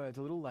own words,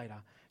 a little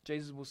later,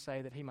 Jesus will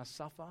say that he must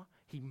suffer,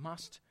 he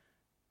must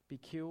be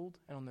killed,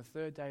 and on the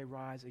third day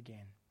rise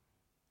again.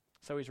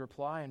 So his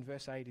reply in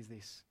verse 8 is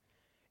this: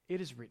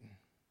 It is written,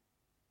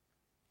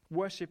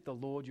 Worship the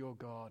Lord your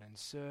God and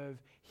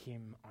serve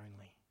him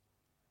only.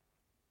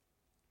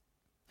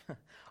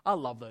 I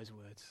love those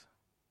words.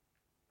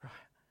 Right.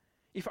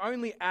 If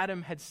only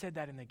Adam had said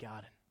that in the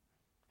garden,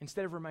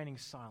 instead of remaining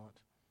silent,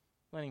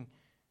 letting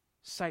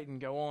Satan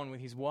go on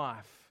with his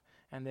wife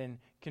and then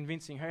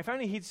convincing her. If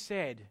only he'd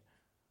said,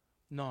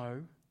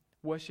 no,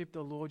 worship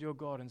the Lord your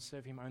God and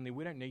serve him only.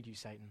 We don't need you,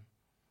 Satan.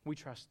 We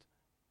trust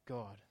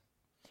God.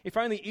 If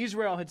only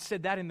Israel had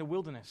said that in the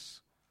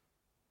wilderness.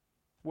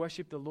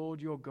 Worship the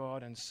Lord your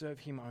God and serve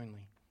him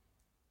only.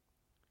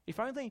 If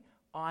only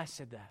I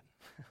said that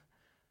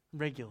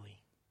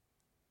regularly,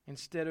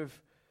 instead of,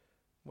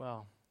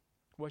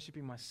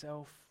 worshipping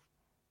myself.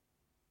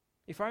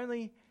 If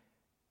only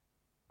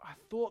I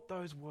thought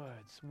those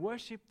words,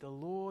 worship the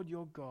Lord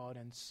your God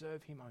and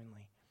serve him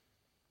only.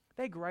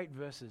 They're great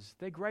verses.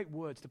 They're great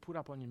words to put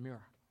up on your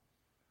mirror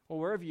or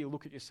wherever you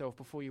look at yourself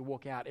before you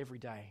walk out every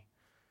day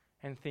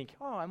and think,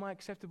 am I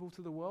acceptable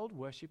to the world?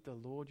 Worship the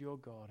Lord your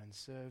God and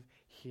serve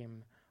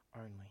him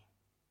only.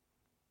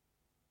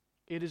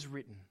 It is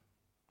written.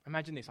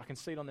 Imagine this. I can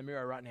see it on the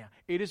mirror right now.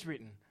 It is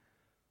written.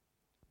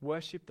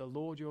 Worship the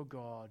Lord your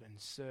God and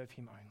serve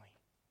him only.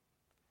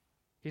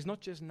 He's not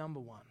just number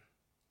one.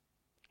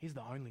 He's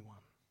the only one.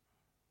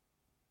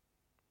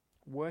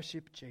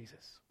 Worship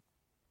Jesus.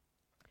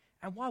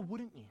 And why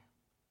wouldn't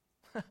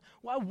you?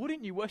 Why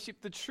wouldn't you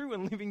worship the true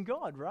and living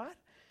God, right?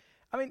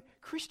 I mean,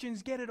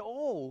 Christians get it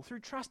all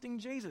through trusting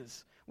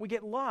Jesus. We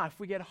get life,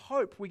 we get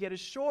hope, we get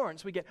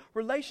assurance, we get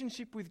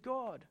relationship with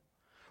God.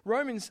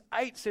 Romans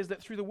 8 says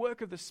that through the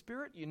work of the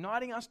Spirit,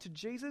 uniting us to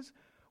Jesus,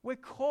 we're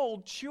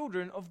called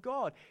children of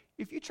God.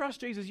 If you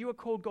trust Jesus, you are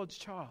called God's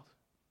child.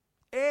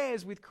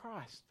 Heirs with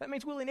Christ. That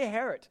means we'll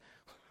inherit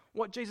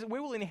we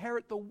will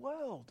inherit the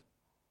world.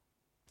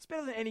 It's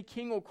better than any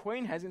king or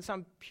queen has in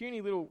some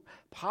puny little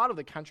part of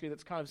the country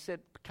that's kind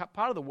of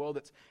part of the world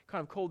that's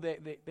kind of called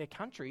their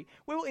country.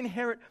 We will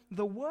inherit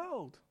the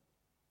world.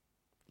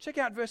 Check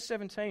out verse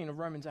 17 of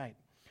Romans 8.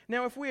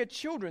 Now, if we are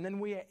children, then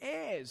we are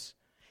heirs,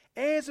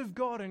 heirs of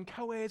God and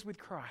co-heirs with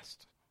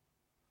Christ.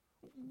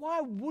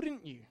 Why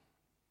wouldn't you?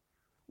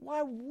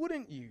 Why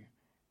wouldn't you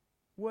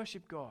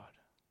worship God?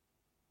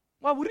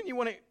 Why wouldn't you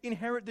want to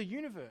inherit the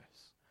universe?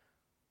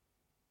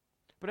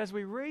 But as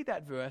we read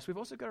that verse, we've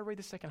also got to read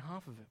the second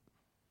half of it.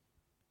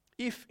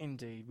 If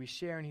indeed we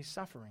share in his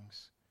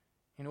sufferings,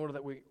 in order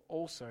that we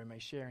also may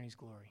share in his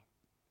glory.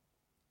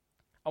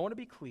 I want to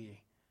be clear.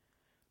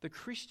 The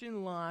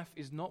Christian life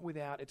is not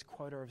without its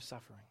quota of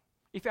suffering.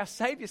 If our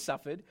Saviour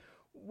suffered,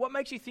 what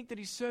makes you think that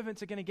his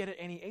servants are going to get it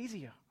any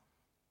easier?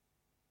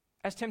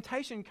 As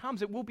temptation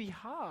comes, it will be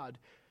hard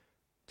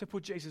to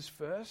put Jesus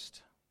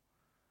first.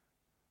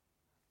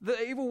 The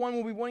evil one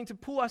will be wanting to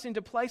pull us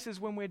into places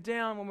when we're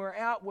down, when we're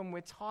out, when we're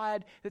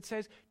tired, that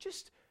says,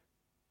 just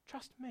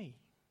trust me.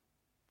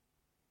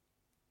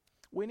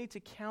 We need to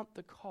count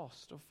the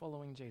cost of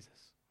following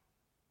Jesus,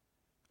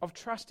 of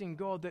trusting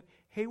God that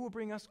he will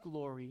bring us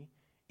glory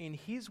in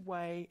his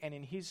way and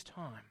in his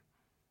time.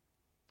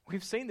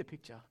 We've seen the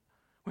picture.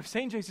 We've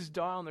seen Jesus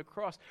die on the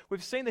cross.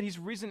 We've seen that he's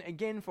risen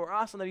again for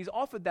us and that he's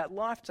offered that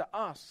life to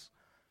us.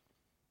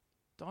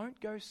 Don't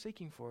go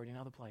seeking for it in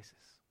other places.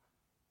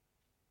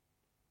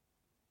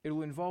 It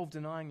will involve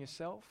denying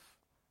yourself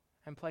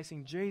and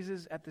placing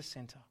Jesus at the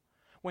center.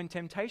 When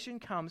temptation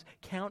comes,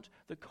 count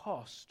the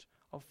cost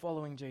of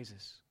following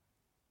Jesus.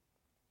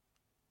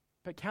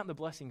 But count the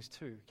blessings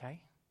too,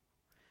 okay?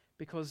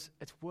 Because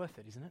it's worth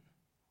it, isn't it?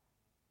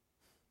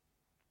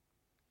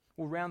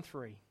 Well, round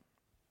 3.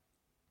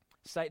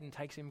 Satan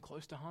takes him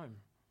close to home.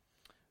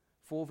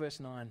 4 verse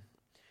 9.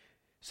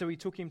 So he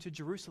took him to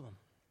Jerusalem.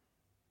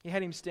 He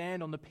had him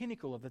stand on the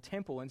pinnacle of the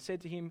temple and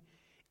said to him,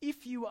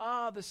 if you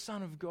are the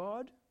Son of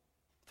God,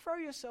 throw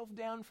yourself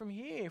down from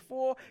here,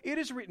 for it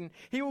is written,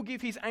 he will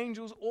give his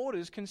angels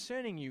orders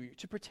concerning you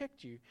to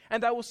protect you,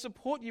 and they will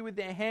support you with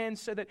their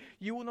hands so that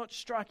you will not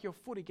strike your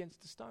foot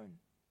against a stone.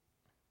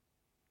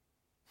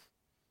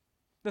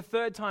 The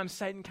third time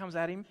Satan comes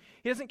at him,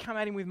 he doesn't come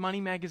at him with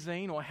Money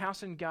Magazine or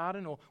House and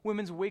Garden or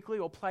Women's Weekly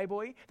or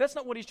Playboy. That's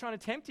not what he's trying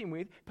to tempt him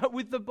with, but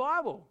with the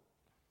Bible,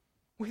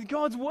 with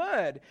God's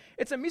word.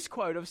 It's a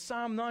misquote of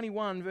Psalm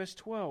 91 verse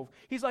 12.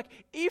 He's like,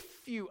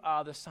 if you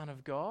are the Son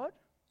of God,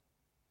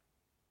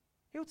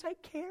 he'll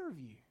take care of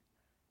you.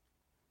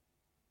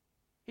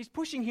 He's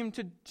pushing him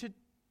to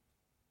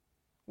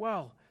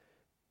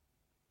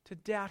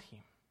doubt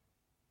him.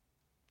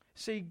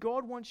 See,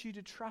 God wants you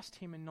to trust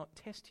him and not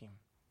test him.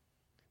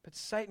 But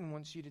Satan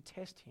wants you to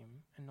test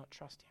him and not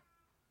trust him.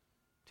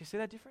 Do you see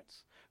that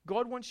difference?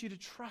 God wants you to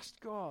trust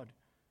God,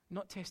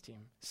 not test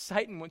him.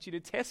 Satan wants you to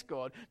test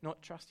God,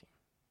 not trust him.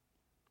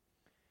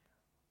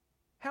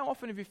 How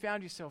often have you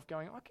found yourself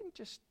going, I can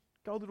just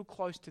go a little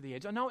close to the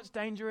edge. I know it's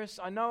dangerous.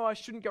 I know I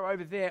shouldn't go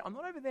over there. I'm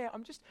not over there.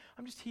 I'm just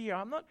here.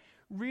 I'm not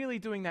really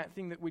doing that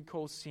thing that we'd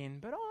call sin,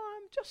 but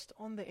I'm just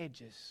on the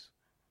edges.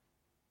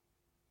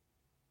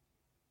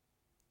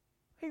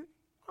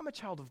 I'm a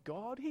child of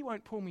God. He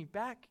won't pull me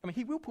back. I mean,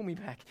 he will pull me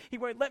back. He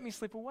won't let me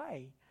slip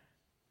away.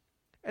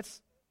 It's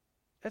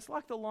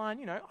like the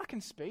line, I can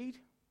speed.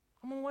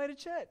 I'm on my way to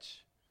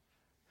church.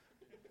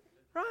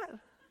 Right?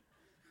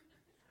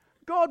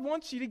 God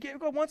wants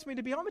me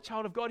to be, I'm a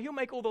child of God. He'll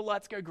make all the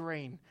lights go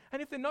green.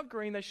 And if they're not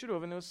green, they should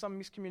have. And there was some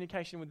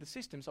miscommunication with the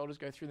system, so I'll just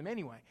go through them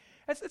anyway.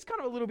 It's kind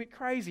of a little bit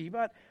crazy,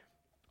 but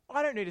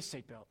I don't need a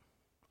seatbelt.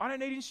 I don't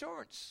need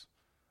insurance.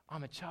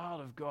 I'm a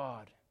child of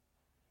God.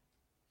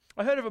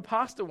 I heard of a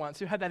pastor once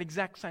who had that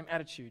exact same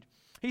attitude.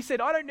 He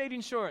said, I don't need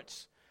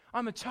insurance.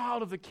 I'm a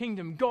child of the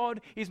kingdom.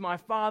 God is my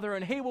father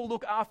and he will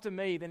look after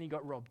me. Then he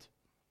got robbed.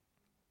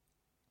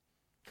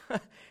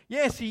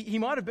 Yes, he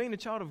might have been a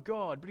child of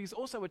God, but he's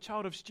also a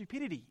child of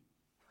stupidity,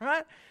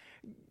 right?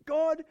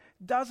 God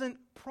doesn't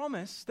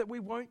promise that we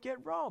won't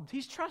get robbed.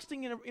 He's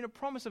trusting in a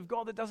promise of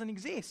God that doesn't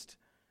exist.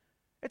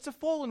 It's a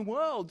fallen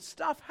world.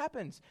 Stuff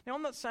happens. Now,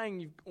 I'm not saying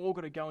you've all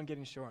got to go and get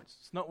insurance.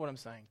 It's not what I'm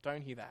saying.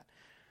 Don't hear that.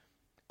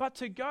 But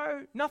to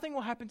go, nothing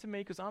will happen to me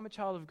because I'm a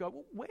child of God.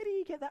 Well, where do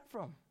you get that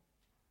from?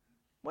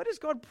 Where does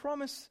God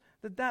promise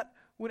that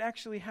would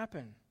actually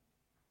happen?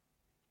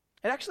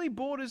 It actually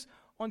borders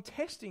on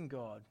testing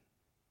God,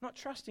 not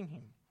trusting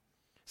him.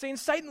 See, and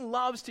Satan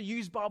loves to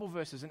use Bible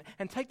verses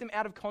and take them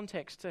out of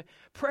context to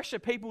pressure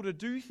people to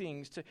do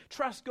things, to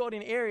trust God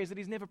in areas that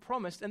he's never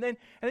promised. And then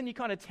you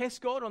kind of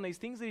test God on these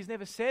things that he's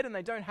never said and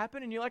they don't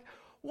happen. And you're like,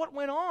 what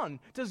went on?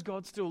 Does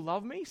God still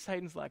love me?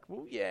 Satan's like,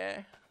 well,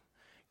 yeah,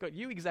 got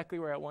you exactly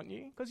where I want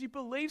you because you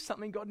believe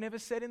something God never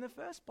said in the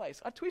first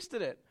place. I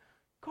twisted it.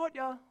 Caught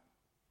ya.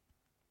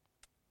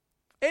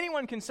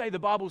 Anyone can say the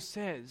Bible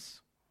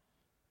says,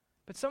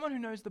 but someone who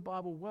knows the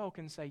Bible well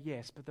can say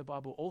yes, but the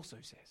Bible also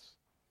says.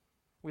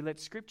 We let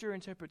Scripture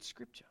interpret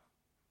Scripture.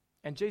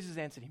 And Jesus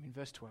answered him in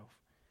verse 12.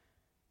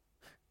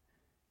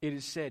 It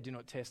is said, do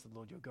not test the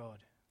Lord your God.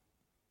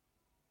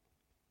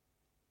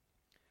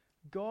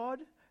 God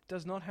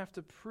does not have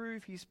to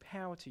prove his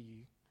power to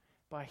you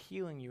by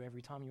healing you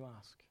every time you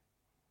ask.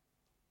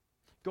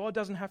 God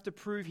doesn't have to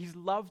prove his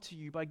love to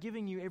you by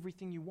giving you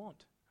everything you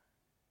want.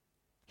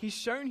 He's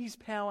shown his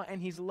power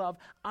and his love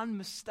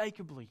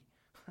unmistakably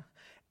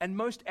and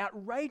most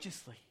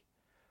outrageously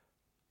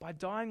by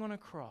dying on a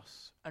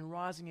cross and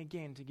rising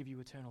again to give you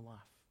eternal life.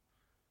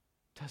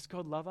 Does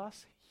God love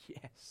us?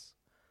 Yes.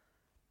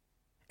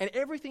 And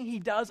everything he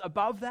does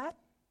above that,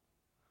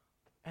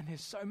 and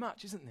there's so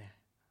much, isn't there,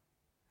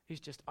 is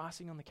just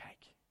icing on the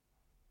cake.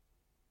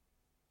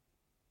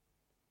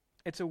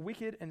 It's a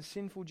wicked and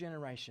sinful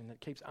generation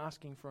that keeps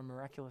asking for a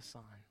miraculous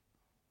sign.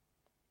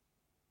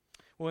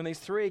 Well, in these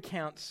three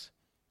accounts,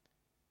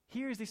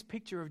 here is this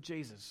picture of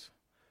Jesus,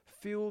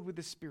 filled with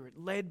the Spirit,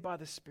 led by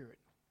the Spirit.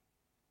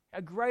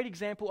 A great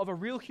example of a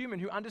real human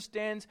who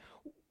understands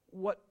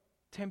what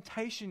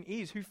temptation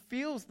is, who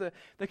feels the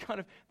kind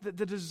of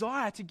the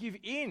desire to give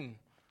in,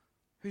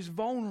 who's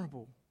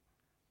vulnerable.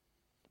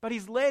 But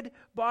he's led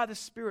by the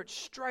Spirit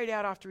straight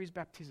out after his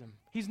baptism.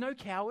 He's no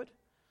coward.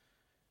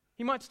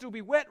 He might still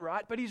be wet,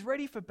 right? But he's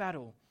ready for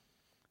battle.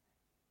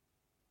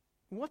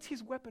 What's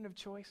his weapon of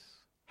choice?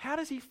 How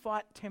does he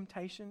fight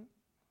temptation?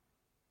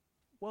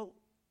 Well,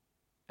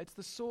 it's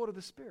the sword of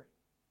the Spirit.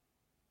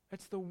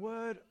 It's the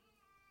word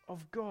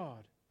of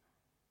God.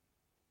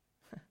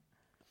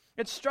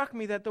 It struck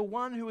me that the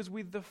one who was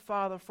with the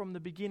Father from the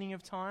beginning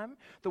of time,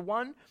 the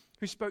one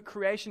who spoke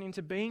creation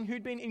into being,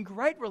 who'd been in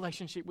great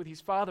relationship with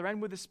his Father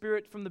and with the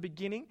Spirit from the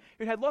beginning,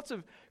 who'd had lots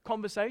of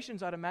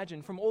conversations, I'd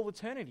imagine, from all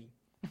eternity.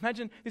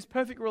 Imagine this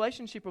perfect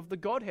relationship of the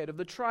Godhead, of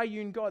the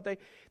triune God. There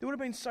would have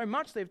been so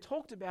much they've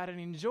talked about and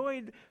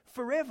enjoyed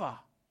forever.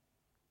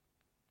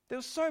 There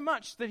was so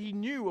much that he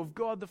knew of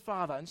God the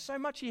Father and so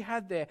much he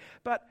had there.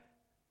 But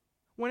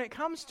when it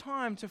comes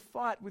time to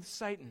fight with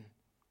Satan,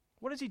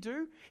 what does he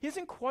do? He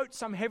doesn't quote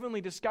some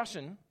heavenly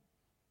discussion.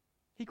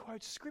 He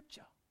quotes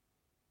Scripture.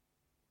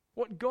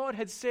 What God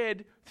had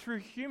said through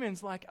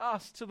humans like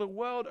us to the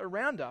world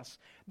around us.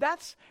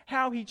 That's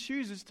how he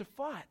chooses to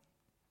fight.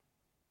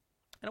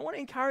 And I want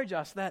to encourage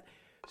us that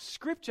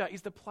Scripture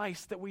is the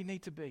place that we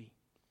need to be.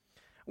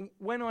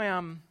 When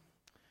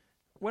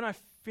I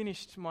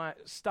finished my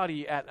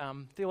study at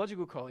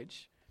theological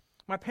college,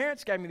 my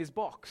parents gave me this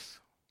box.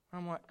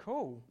 I'm like,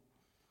 cool.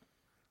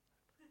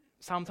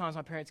 Sometimes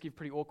my parents give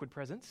pretty awkward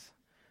presents.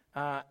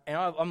 And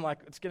I'm like,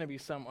 it's going to be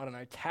some, I don't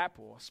know, tap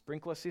or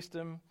sprinkler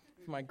system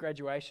for my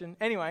graduation.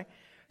 Anyway,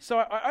 so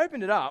I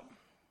opened it up,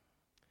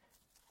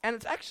 and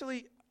it's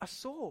actually a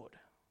sword.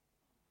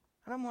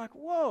 And I'm like,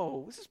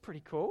 whoa, this is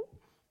pretty cool.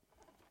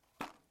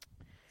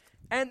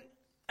 And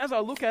as I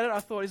look at it,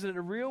 I thought, is it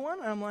a real one?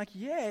 And I'm like,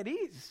 yeah, it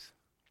is.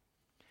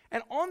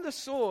 And on the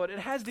sword, it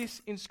has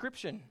this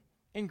inscription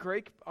in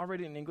Greek. I'll read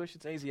it in English,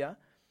 it's easier.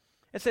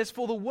 It says,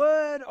 for the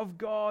word of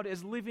God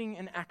is living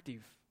and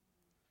active,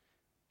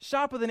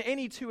 sharper than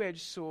any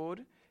two-edged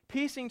sword,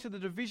 piercing to the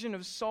division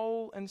of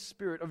soul and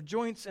spirit, of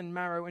joints and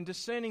marrow, and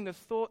discerning the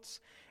thoughts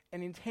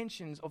and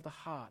intentions of the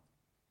heart.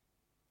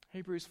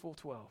 Hebrews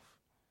 4:12.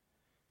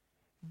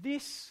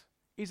 This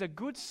is a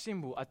good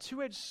symbol, a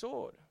two-edged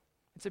sword.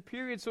 It's a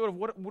period sort of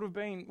what it would have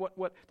been,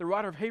 what the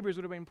writer of Hebrews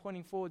would have been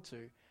pointing forward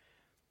to.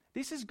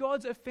 This is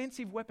God's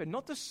offensive weapon,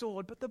 not the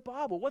sword, but the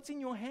Bible. What's in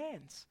your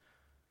hands?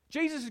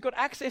 Jesus has got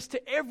access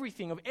to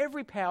everything, of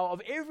every power,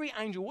 of every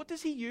angel. What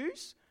does he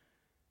use?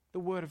 The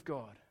Word of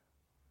God.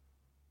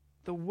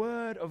 The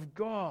Word of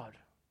God.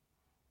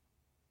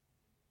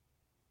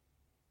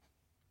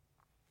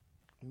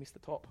 I missed the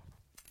top.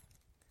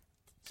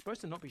 It's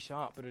supposed to not be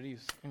sharp, but it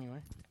is. Anyway.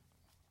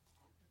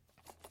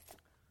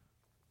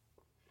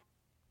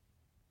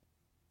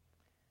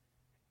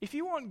 If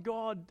you want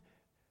God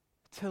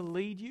to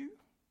lead you,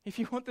 if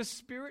you want the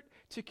Spirit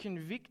to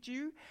convict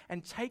you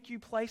and take you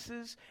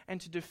places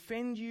and to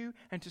defend you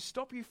and to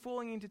stop you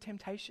falling into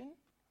temptation,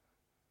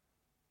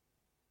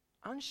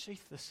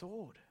 unsheath the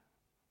sword.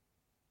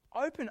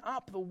 Open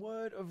up the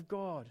Word of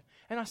God.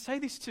 And I say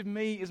this to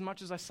me as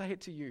much as I say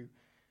it to you.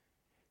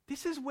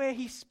 This is where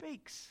He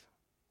speaks.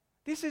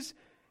 This is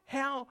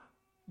how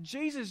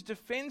Jesus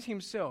defends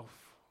Himself.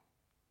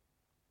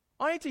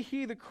 I need to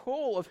hear the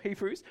call of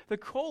Hebrews, the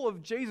call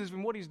of Jesus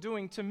and what He's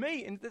doing to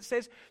me, and that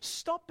says,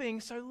 stop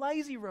being so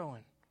lazy,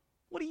 Rowan.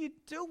 What are you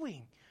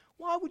doing?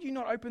 Why would you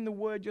not open the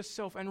Word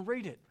yourself and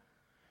read it?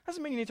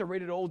 Doesn't mean you need to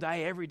read it all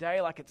day, every day,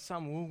 like it's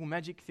some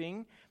magic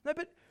thing. No,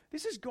 but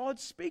this is God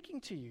speaking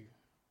to you.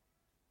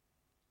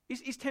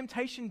 Is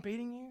temptation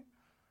beating you?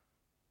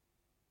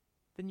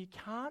 Then you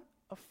can't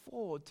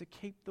afford to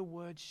keep the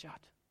Word shut.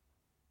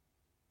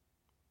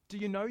 Do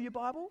you know your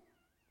Bible?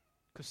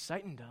 Because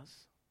Satan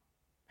does.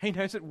 He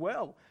knows it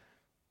well.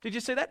 Did you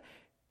see that?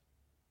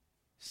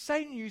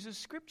 Satan uses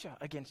Scripture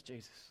against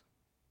Jesus.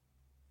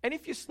 And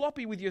if you're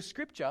sloppy with your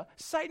Scripture,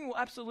 Satan will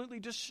absolutely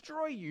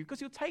destroy you because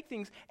he'll take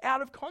things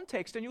out of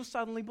context and you'll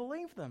suddenly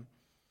believe them.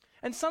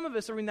 And some of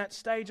us are in that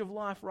stage of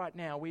life right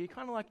now where you're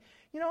kind of like,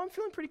 I'm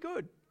feeling pretty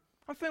good.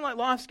 I'm feeling like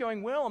life's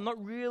going well. I'm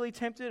not really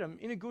tempted. I'm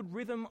in a good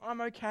rhythm. I'm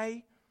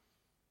okay.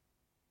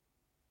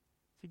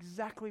 It's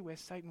exactly where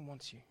Satan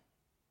wants you.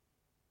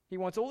 He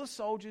wants all the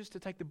soldiers to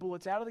take the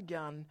bullets out of the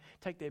gun,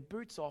 take their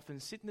boots off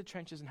and sit in the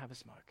trenches and have a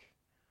smoke.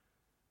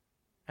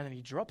 And then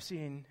he drops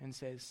in and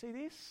says, see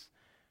this?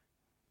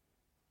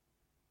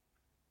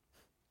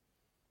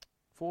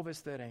 4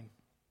 verse 13.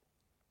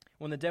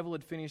 When the devil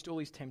had finished all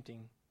his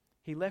tempting,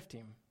 he left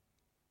him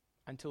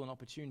until an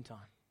opportune time.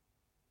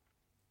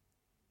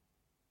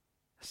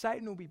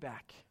 Satan will be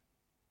back.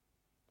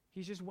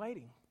 He's just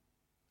waiting.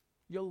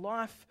 Your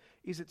life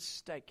is at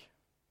stake.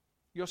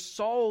 Your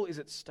soul is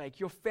at stake.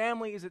 Your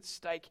family is at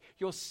stake.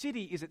 Your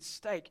city is at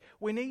stake.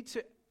 We need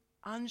to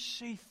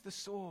unsheath the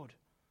sword.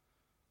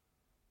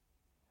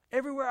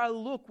 Everywhere I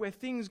look where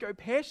things go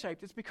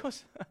pear-shaped, it's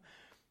because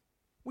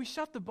we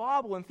shut the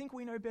Bible and think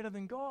we know better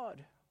than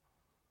God.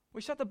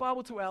 We shut the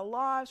Bible to our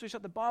lives. We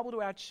shut the Bible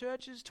to our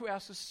churches, to our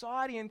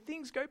society, and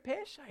things go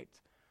pear-shaped.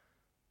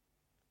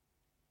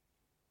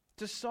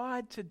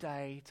 Decide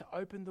today to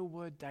open the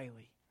Word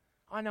daily.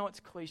 I know it's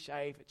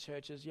cliche for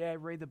churches. Yeah,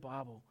 read the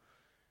Bible.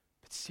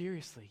 But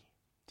seriously,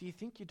 do you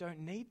think you don't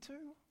need to?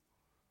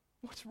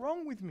 What's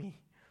wrong with me?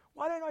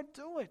 Why don't I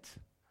do it?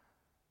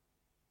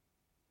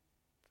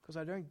 Because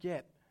I don't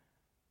get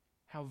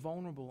how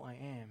vulnerable I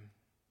am.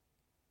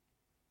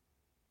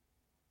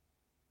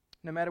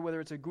 No matter whether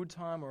it's a good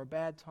time or a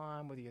bad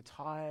time, whether you're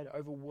tired,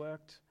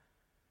 overworked,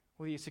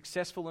 whether you're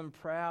successful and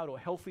proud or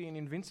healthy and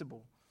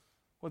invincible,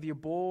 whether you're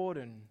bored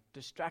and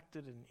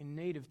distracted and in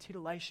need of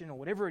titillation or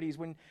whatever it is,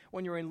 when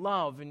you're in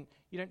love and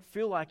you don't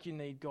feel like you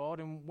need God,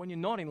 and when you're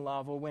not in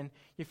love, or when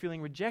you're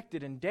feeling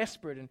rejected and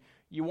desperate and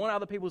you want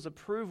other people's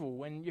approval,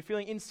 when you're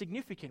feeling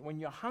insignificant, when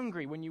you're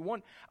hungry, when you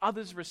want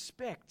others'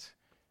 respect,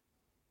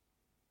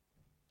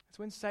 it's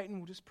when Satan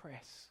will just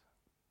press.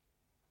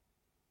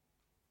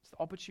 It's the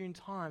opportune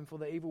time for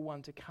the evil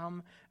one to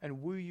come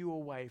and woo you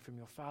away from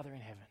your Father in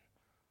heaven,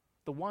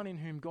 the one in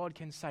whom God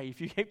can say, if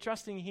you keep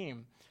trusting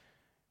Him,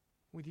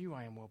 with you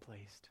I am well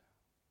pleased.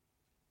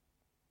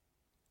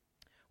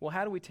 Well,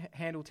 how do we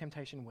handle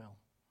temptation well?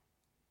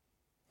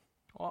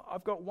 Well,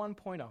 I've got one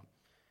pointer,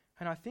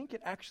 and I think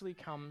it actually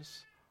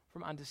comes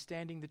from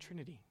understanding the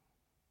Trinity.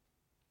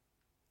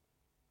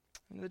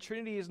 And the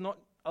Trinity is not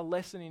a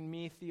lesson in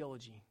mere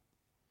theology.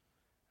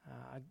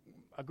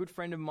 A good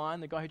friend of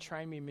mine, the guy who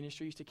trained me in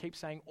ministry, used to keep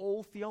saying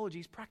all theology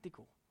is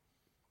practical.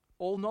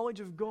 All knowledge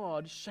of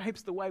God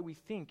shapes the way we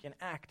think and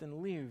act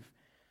and live.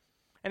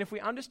 And if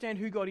we understand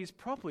who God is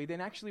properly, then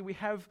actually we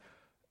have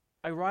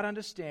a right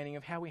understanding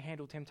of how we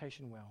handle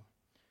temptation well.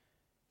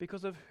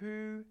 Because of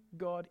who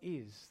God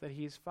is, that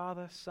He is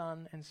Father,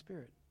 Son, and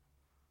Spirit.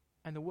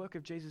 And the work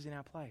of Jesus in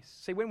our place.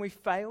 See, when we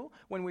fail,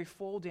 when we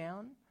fall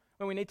down,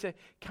 when we need to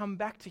come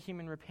back to Him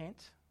and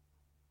repent,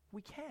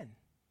 we can.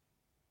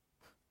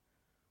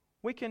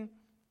 We can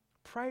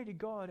pray to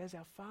God as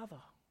our Father,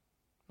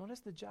 not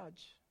as the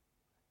judge,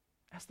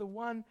 as the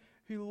one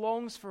who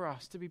longs for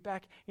us to be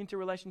back into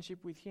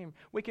relationship with Him.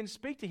 We can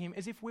speak to Him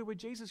as if we were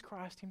Jesus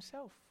Christ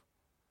Himself,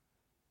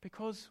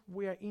 because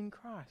we are in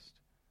Christ.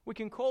 We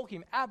can call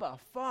Him Abba,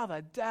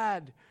 Father,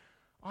 Dad.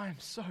 I am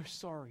so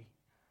sorry.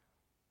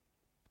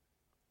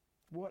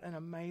 What an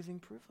amazing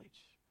privilege.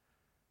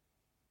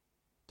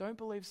 Don't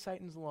believe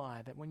Satan's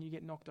lie that when you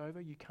get knocked over,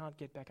 you can't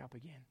get back up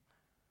again.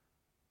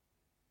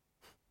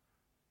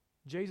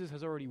 Jesus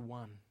has already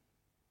won.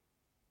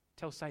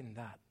 Tell Satan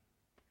that.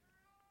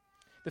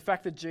 The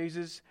fact that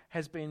Jesus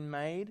has been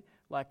made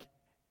like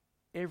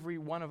every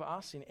one of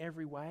us in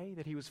every way,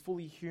 that he was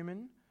fully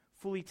human,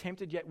 fully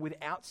tempted, yet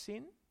without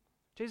sin.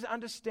 Jesus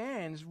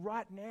understands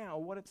right now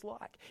what it's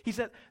like. He's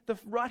at the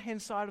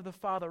right-hand side of the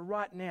Father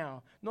right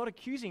now, not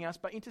accusing us,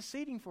 but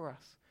interceding for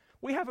us.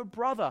 We have a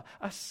brother,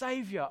 a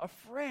savior, a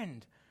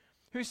friend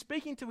who's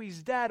speaking to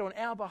his dad on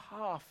our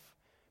behalf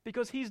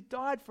because he's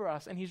died for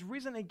us and he's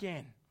risen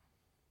again.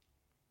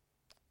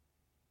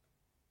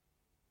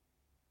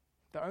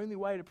 The only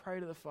way to pray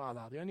to the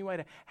Father, the only way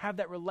to have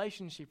that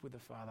relationship with the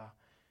Father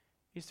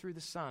is through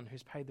the Son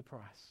who's paid the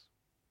price,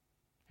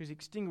 who's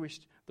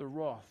extinguished the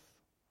wrath.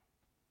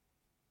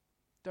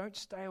 Don't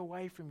stay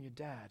away from your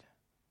dad.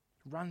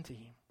 Run to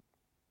him.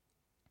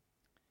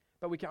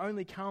 But we can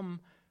only come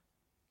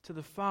to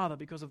the Father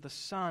because of the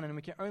Son, and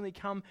we can only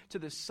come to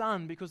the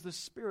Son because the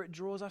Spirit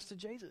draws us to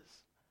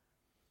Jesus.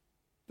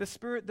 The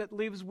Spirit that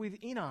lives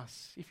within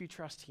us if you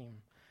trust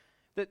him,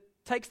 that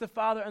takes the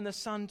Father and the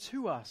Son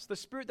to us, the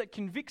Spirit that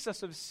convicts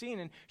us of sin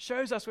and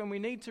shows us when we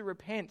need to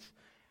repent,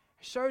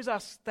 shows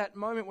us that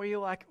moment where you're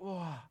like,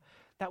 oh,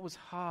 that was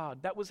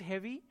hard, that was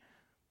heavy,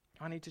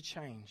 I need to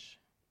change.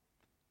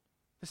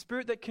 The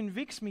Spirit that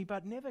convicts me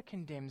but never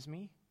condemns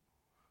me,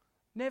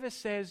 never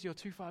says you're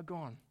too far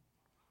gone,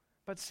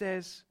 but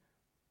says,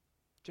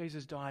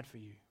 Jesus died for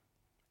you,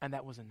 and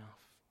that was enough.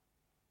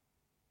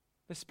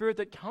 The Spirit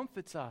that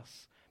comforts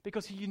us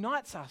because he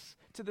unites us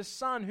to the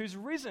Son who's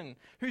risen,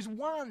 who's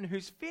won,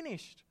 who's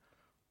finished.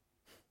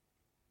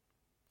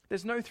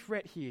 There's no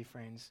threat here,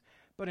 friends,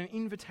 but an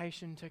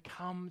invitation to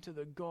come to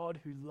the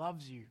God who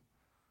loves you.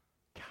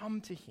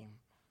 Come to him.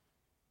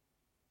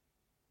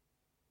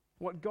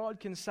 What God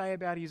can say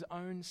about his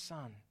own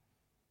Son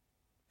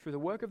through the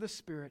work of the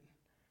Spirit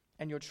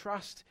and your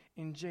trust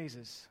in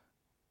Jesus,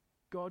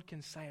 God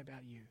can say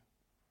about you.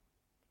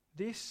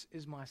 This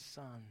is my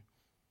Son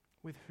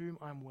with whom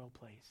I'm well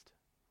pleased.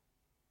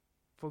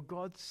 For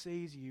God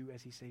sees you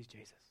as he sees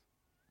Jesus.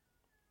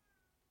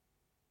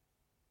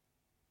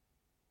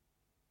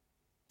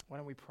 Why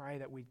don't we pray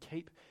that we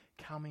keep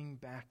coming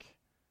back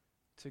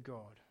to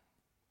God,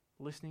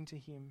 listening to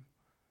him,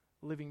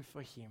 living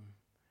for him,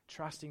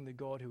 trusting the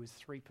God who is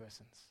three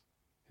persons,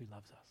 who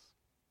loves us.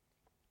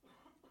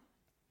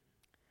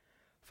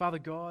 Father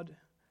God,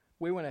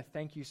 we want to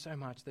thank you so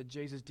much that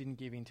Jesus didn't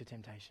give in to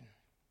temptation.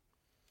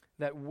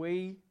 That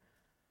we,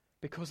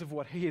 because of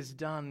what he has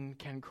done,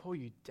 can call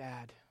you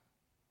Dad.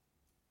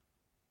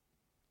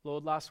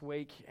 Lord, last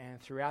week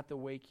and throughout the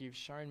week, you've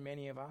shown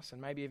many of us,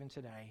 and maybe even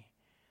today,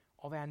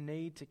 of our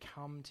need to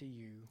come to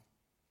you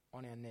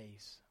on our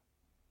knees.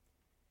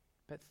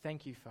 But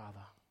thank you,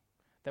 Father,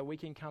 that we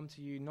can come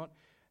to you not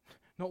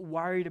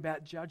worried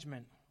about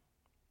judgment,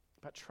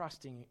 but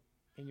trusting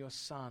in your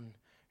Son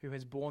who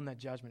has borne that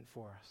judgment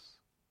for us.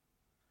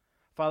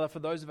 Father, for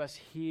those of us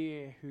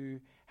here who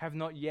have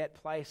not yet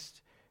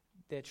placed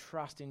their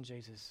trust in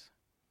Jesus,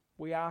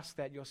 we ask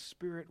that your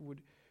Spirit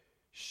would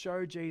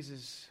show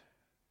Jesus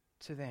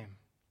to them,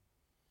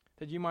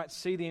 that you might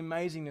see the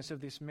amazingness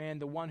of this man,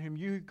 the one whom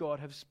you, God,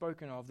 have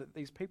spoken of, that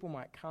these people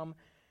might come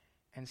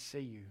and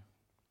see you.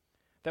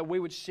 That we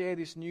would share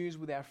this news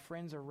with our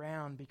friends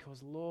around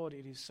because, Lord,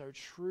 it is so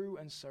true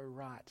and so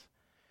right.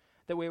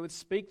 That we would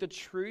speak the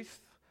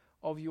truth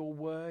of your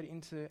word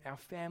into our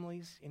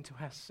families, into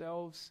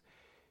ourselves,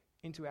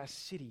 into our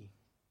city.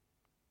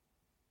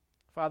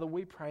 Father,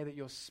 we pray that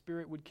your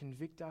Spirit would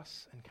convict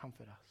us and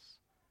comfort us.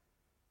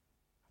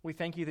 We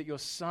thank you that your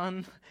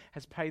Son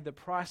has paid the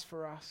price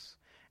for us,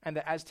 and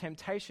that as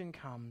temptation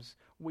comes,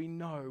 we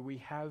know we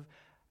have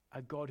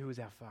a God who is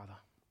our Father.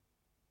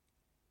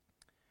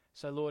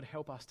 So, Lord,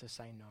 help us to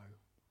say no,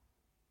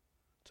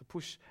 to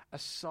push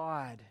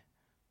aside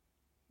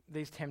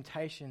these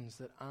temptations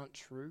that aren't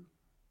true,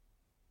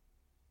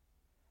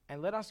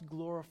 and let us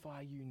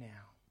glorify you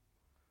now.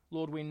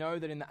 Lord, we know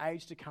that in the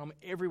age to come,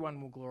 everyone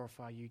will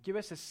glorify you. Give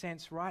us a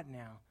sense right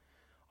now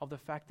of the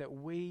fact that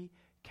we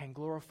can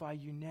glorify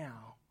you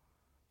now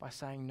by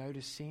saying no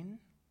to sin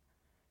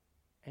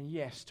and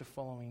yes to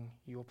following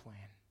your plan.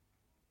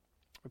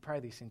 We pray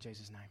this in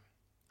Jesus' name.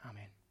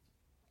 Amen.